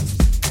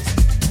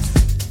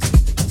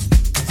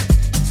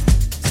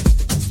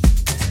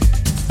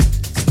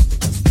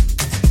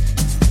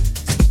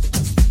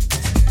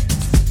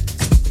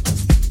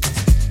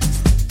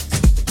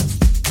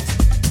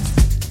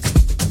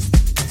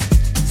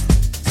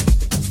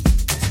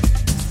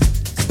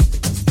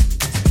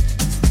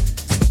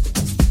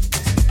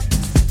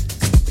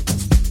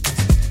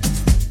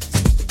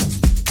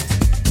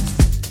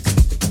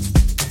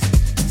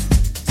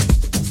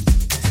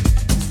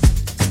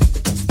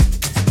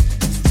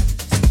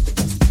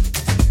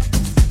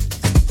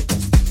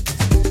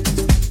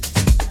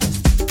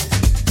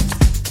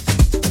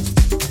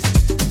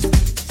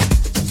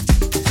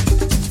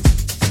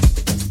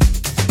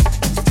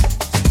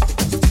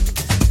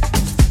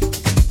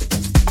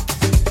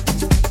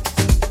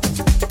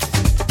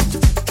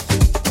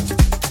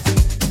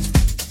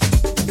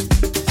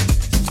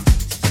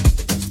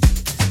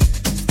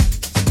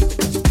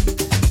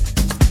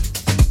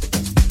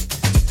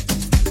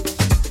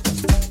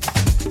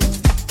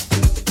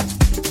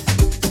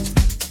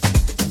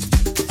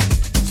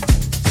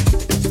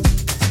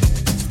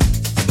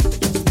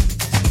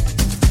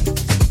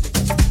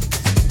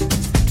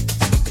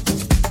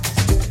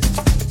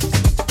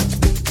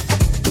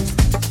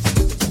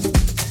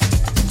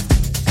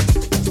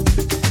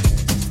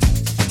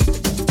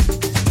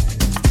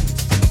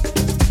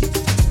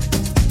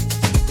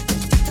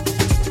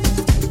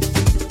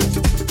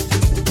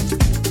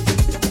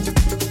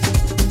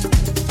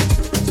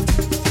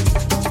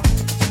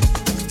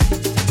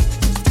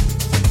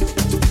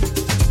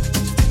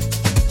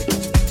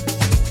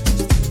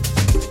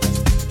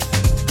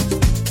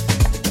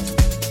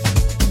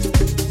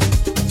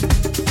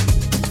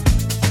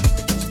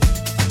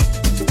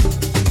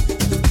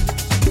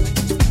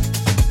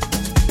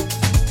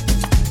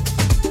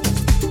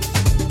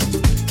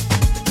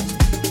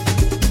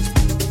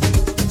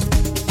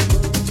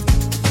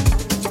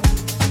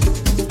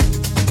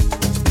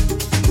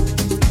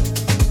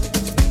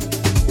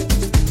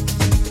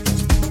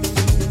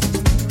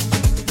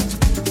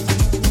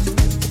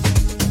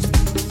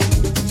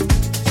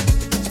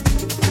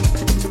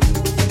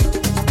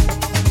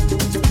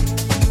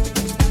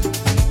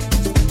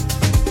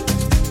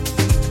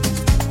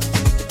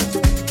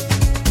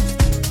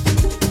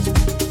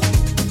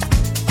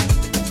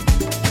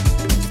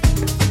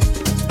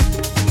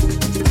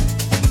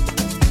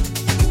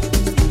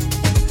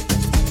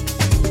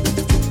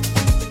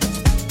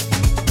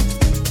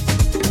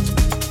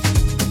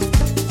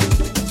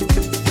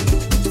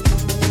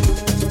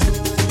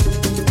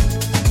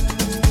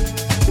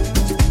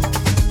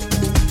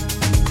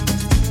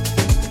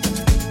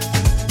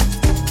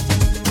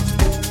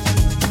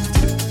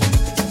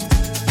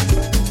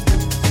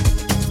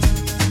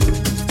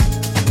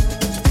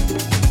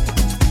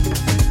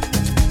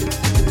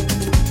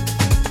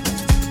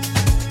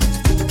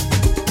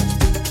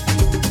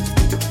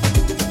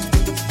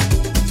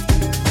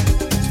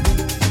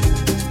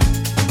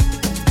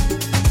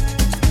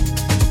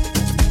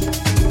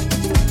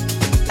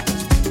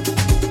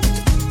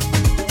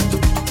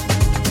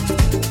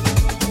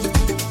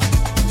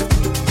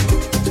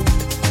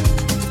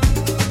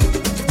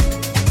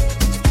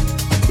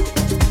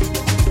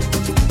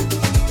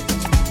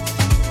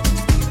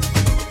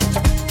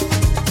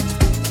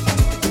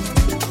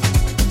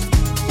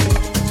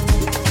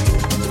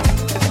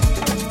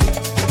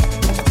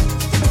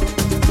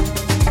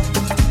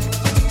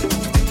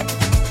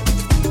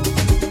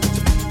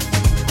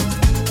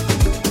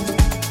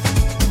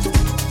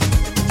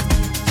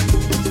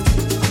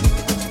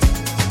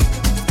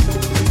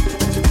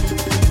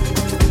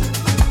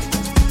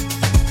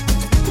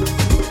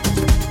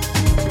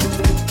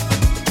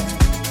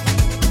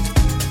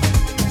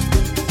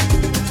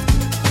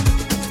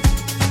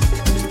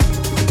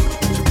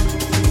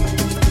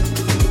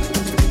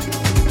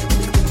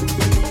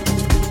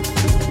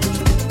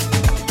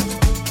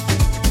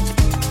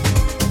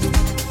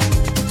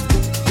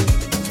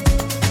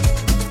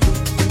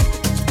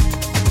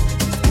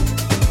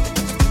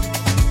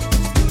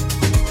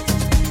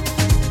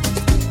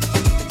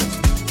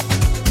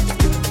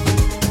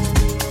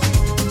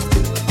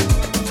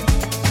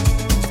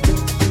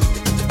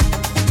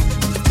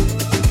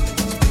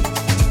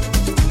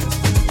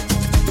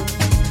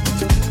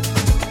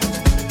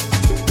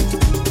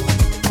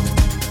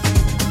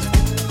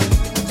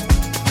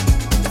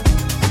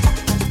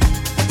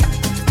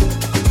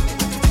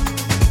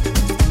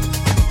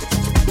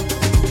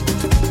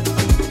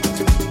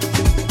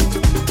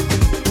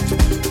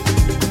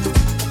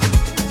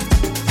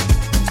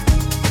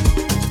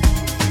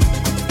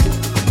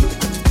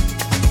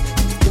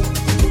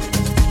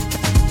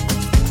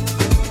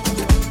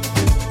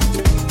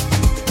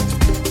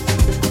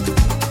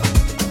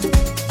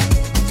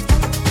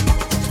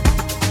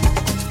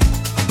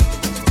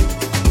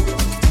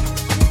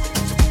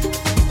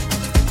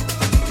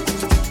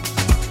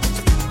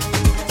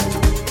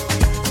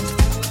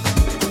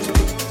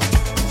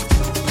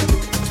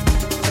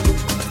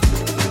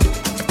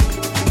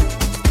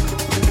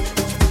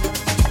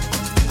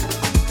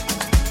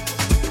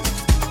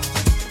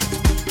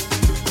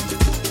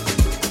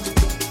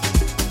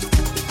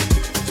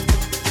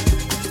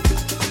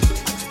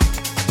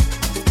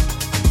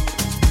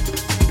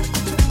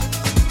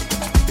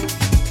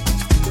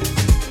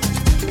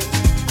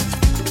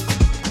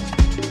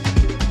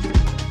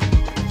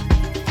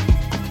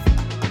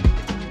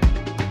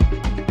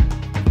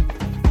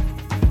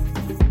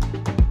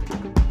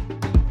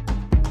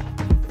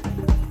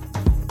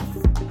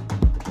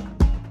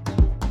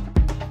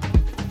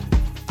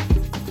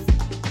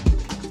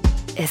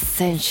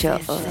 Essential.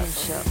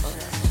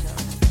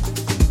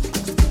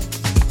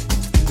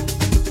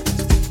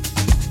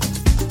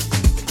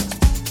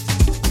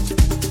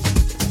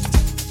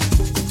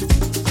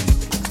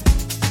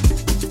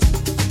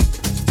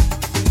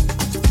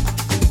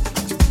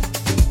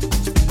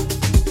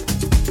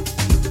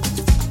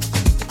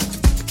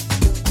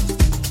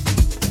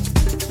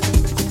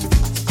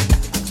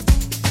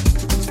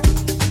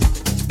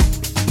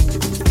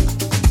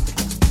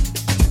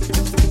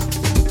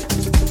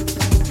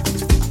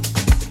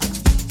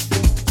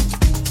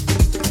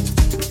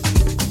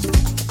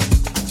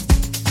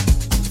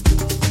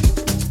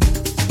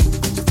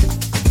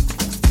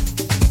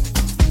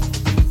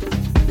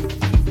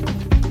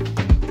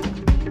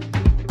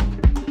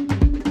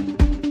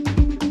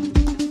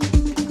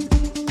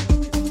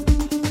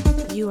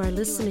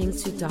 Listening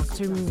to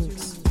Dr.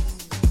 Moods.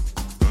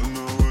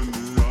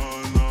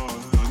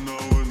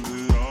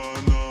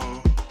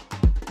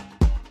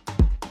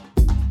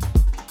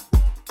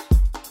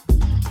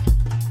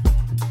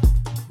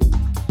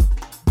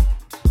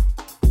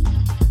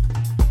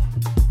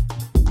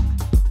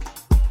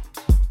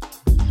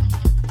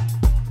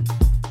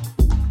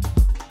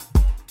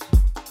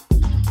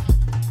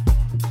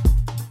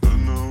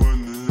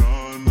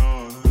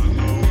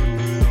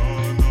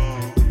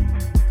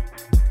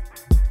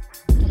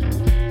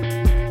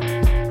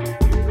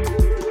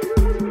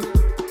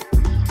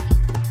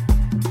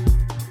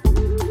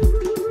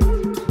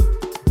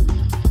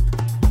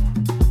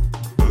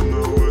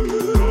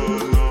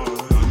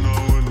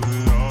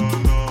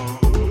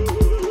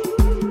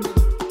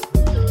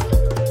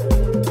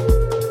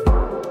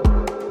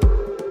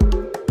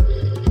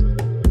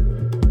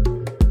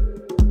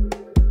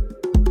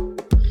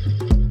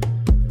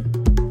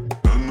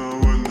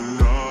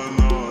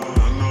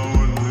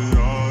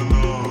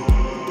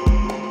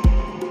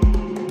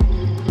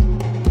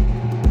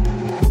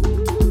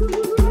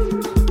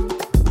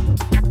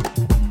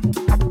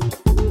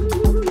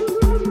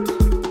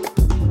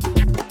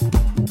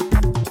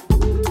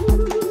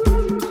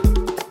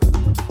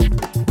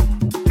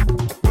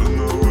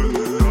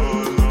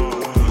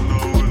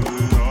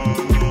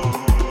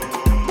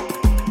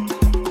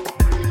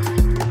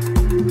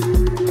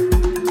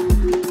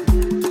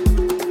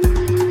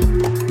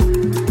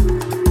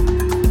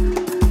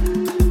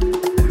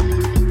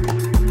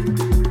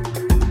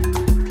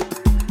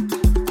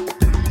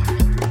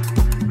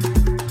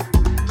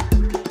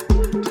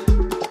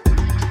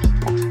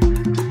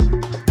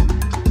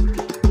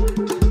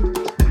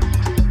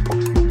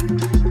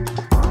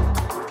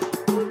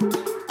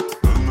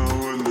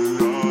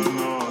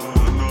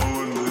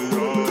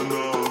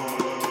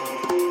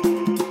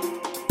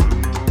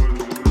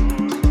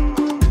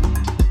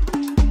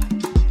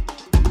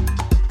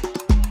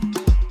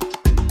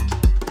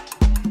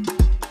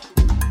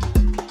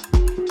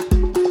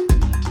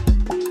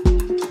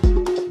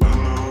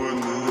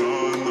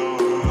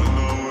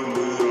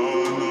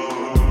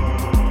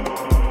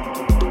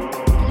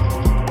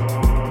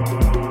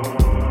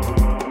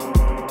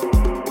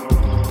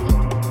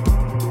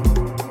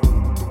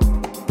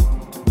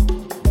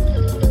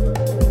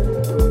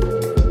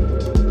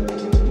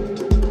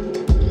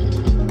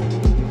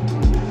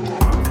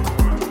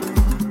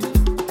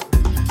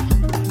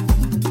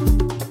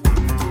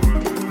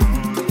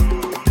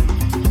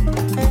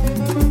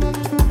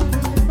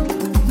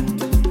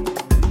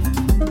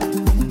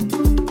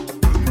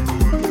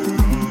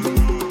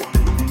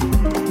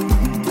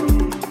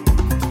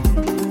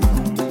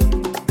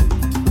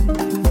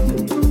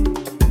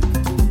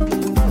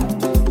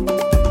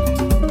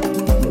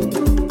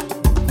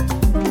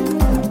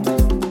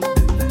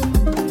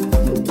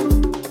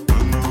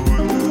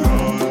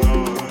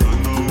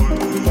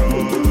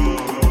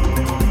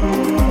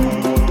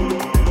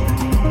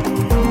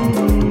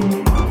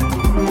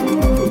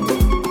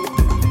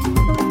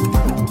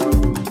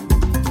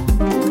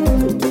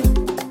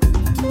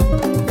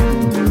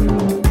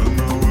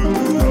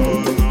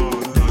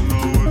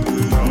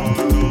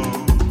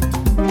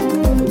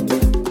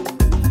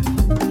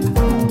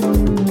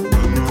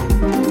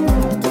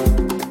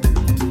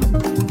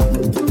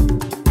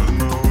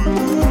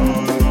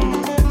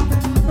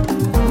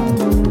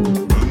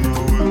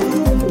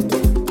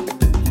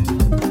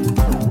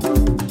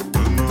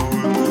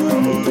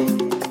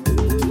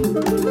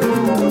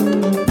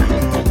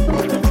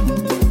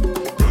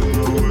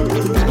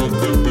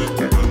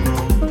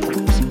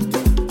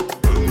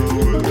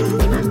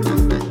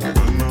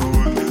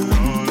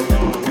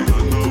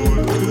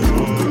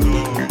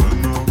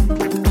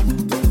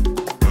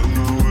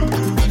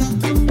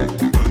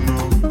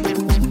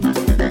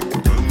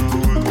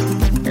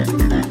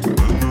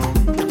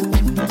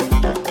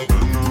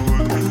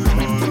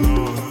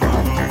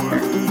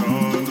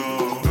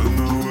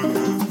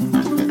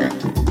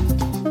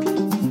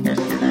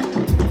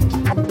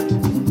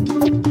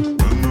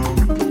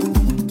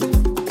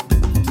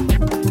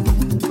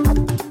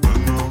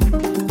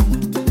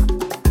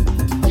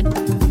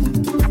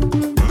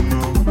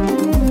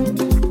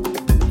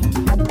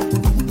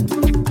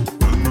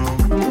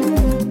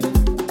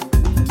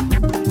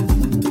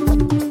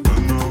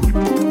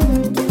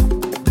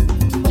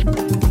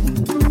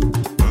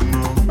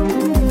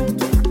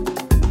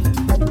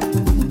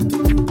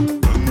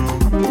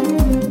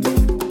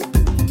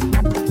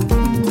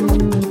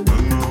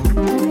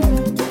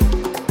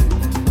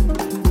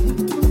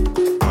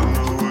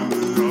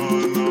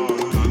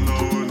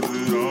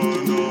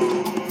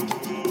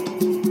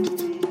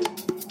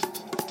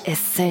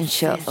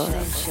 Essential.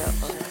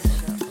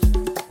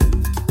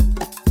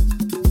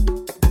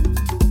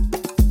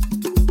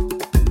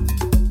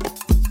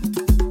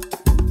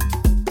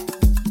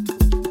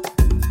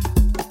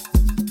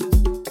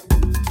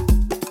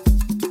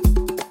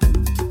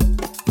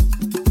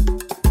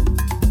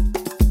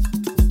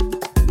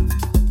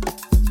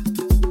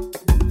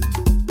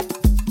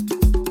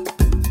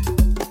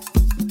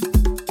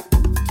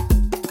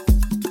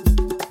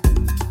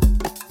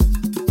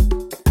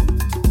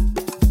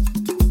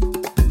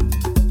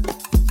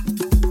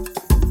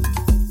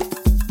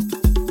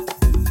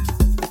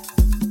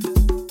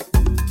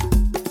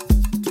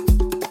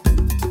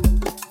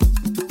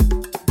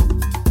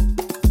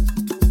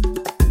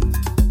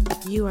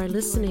 You are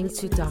listening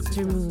to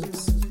Dr.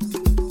 Moods.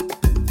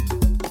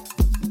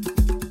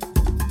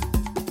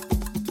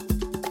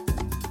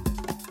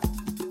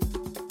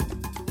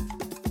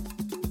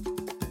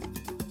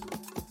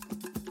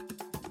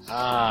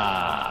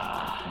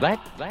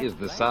 That is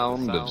the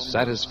sound of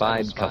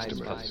satisfied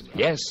customers.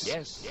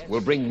 Yes,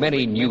 we'll bring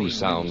many new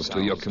sounds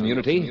to your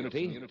community.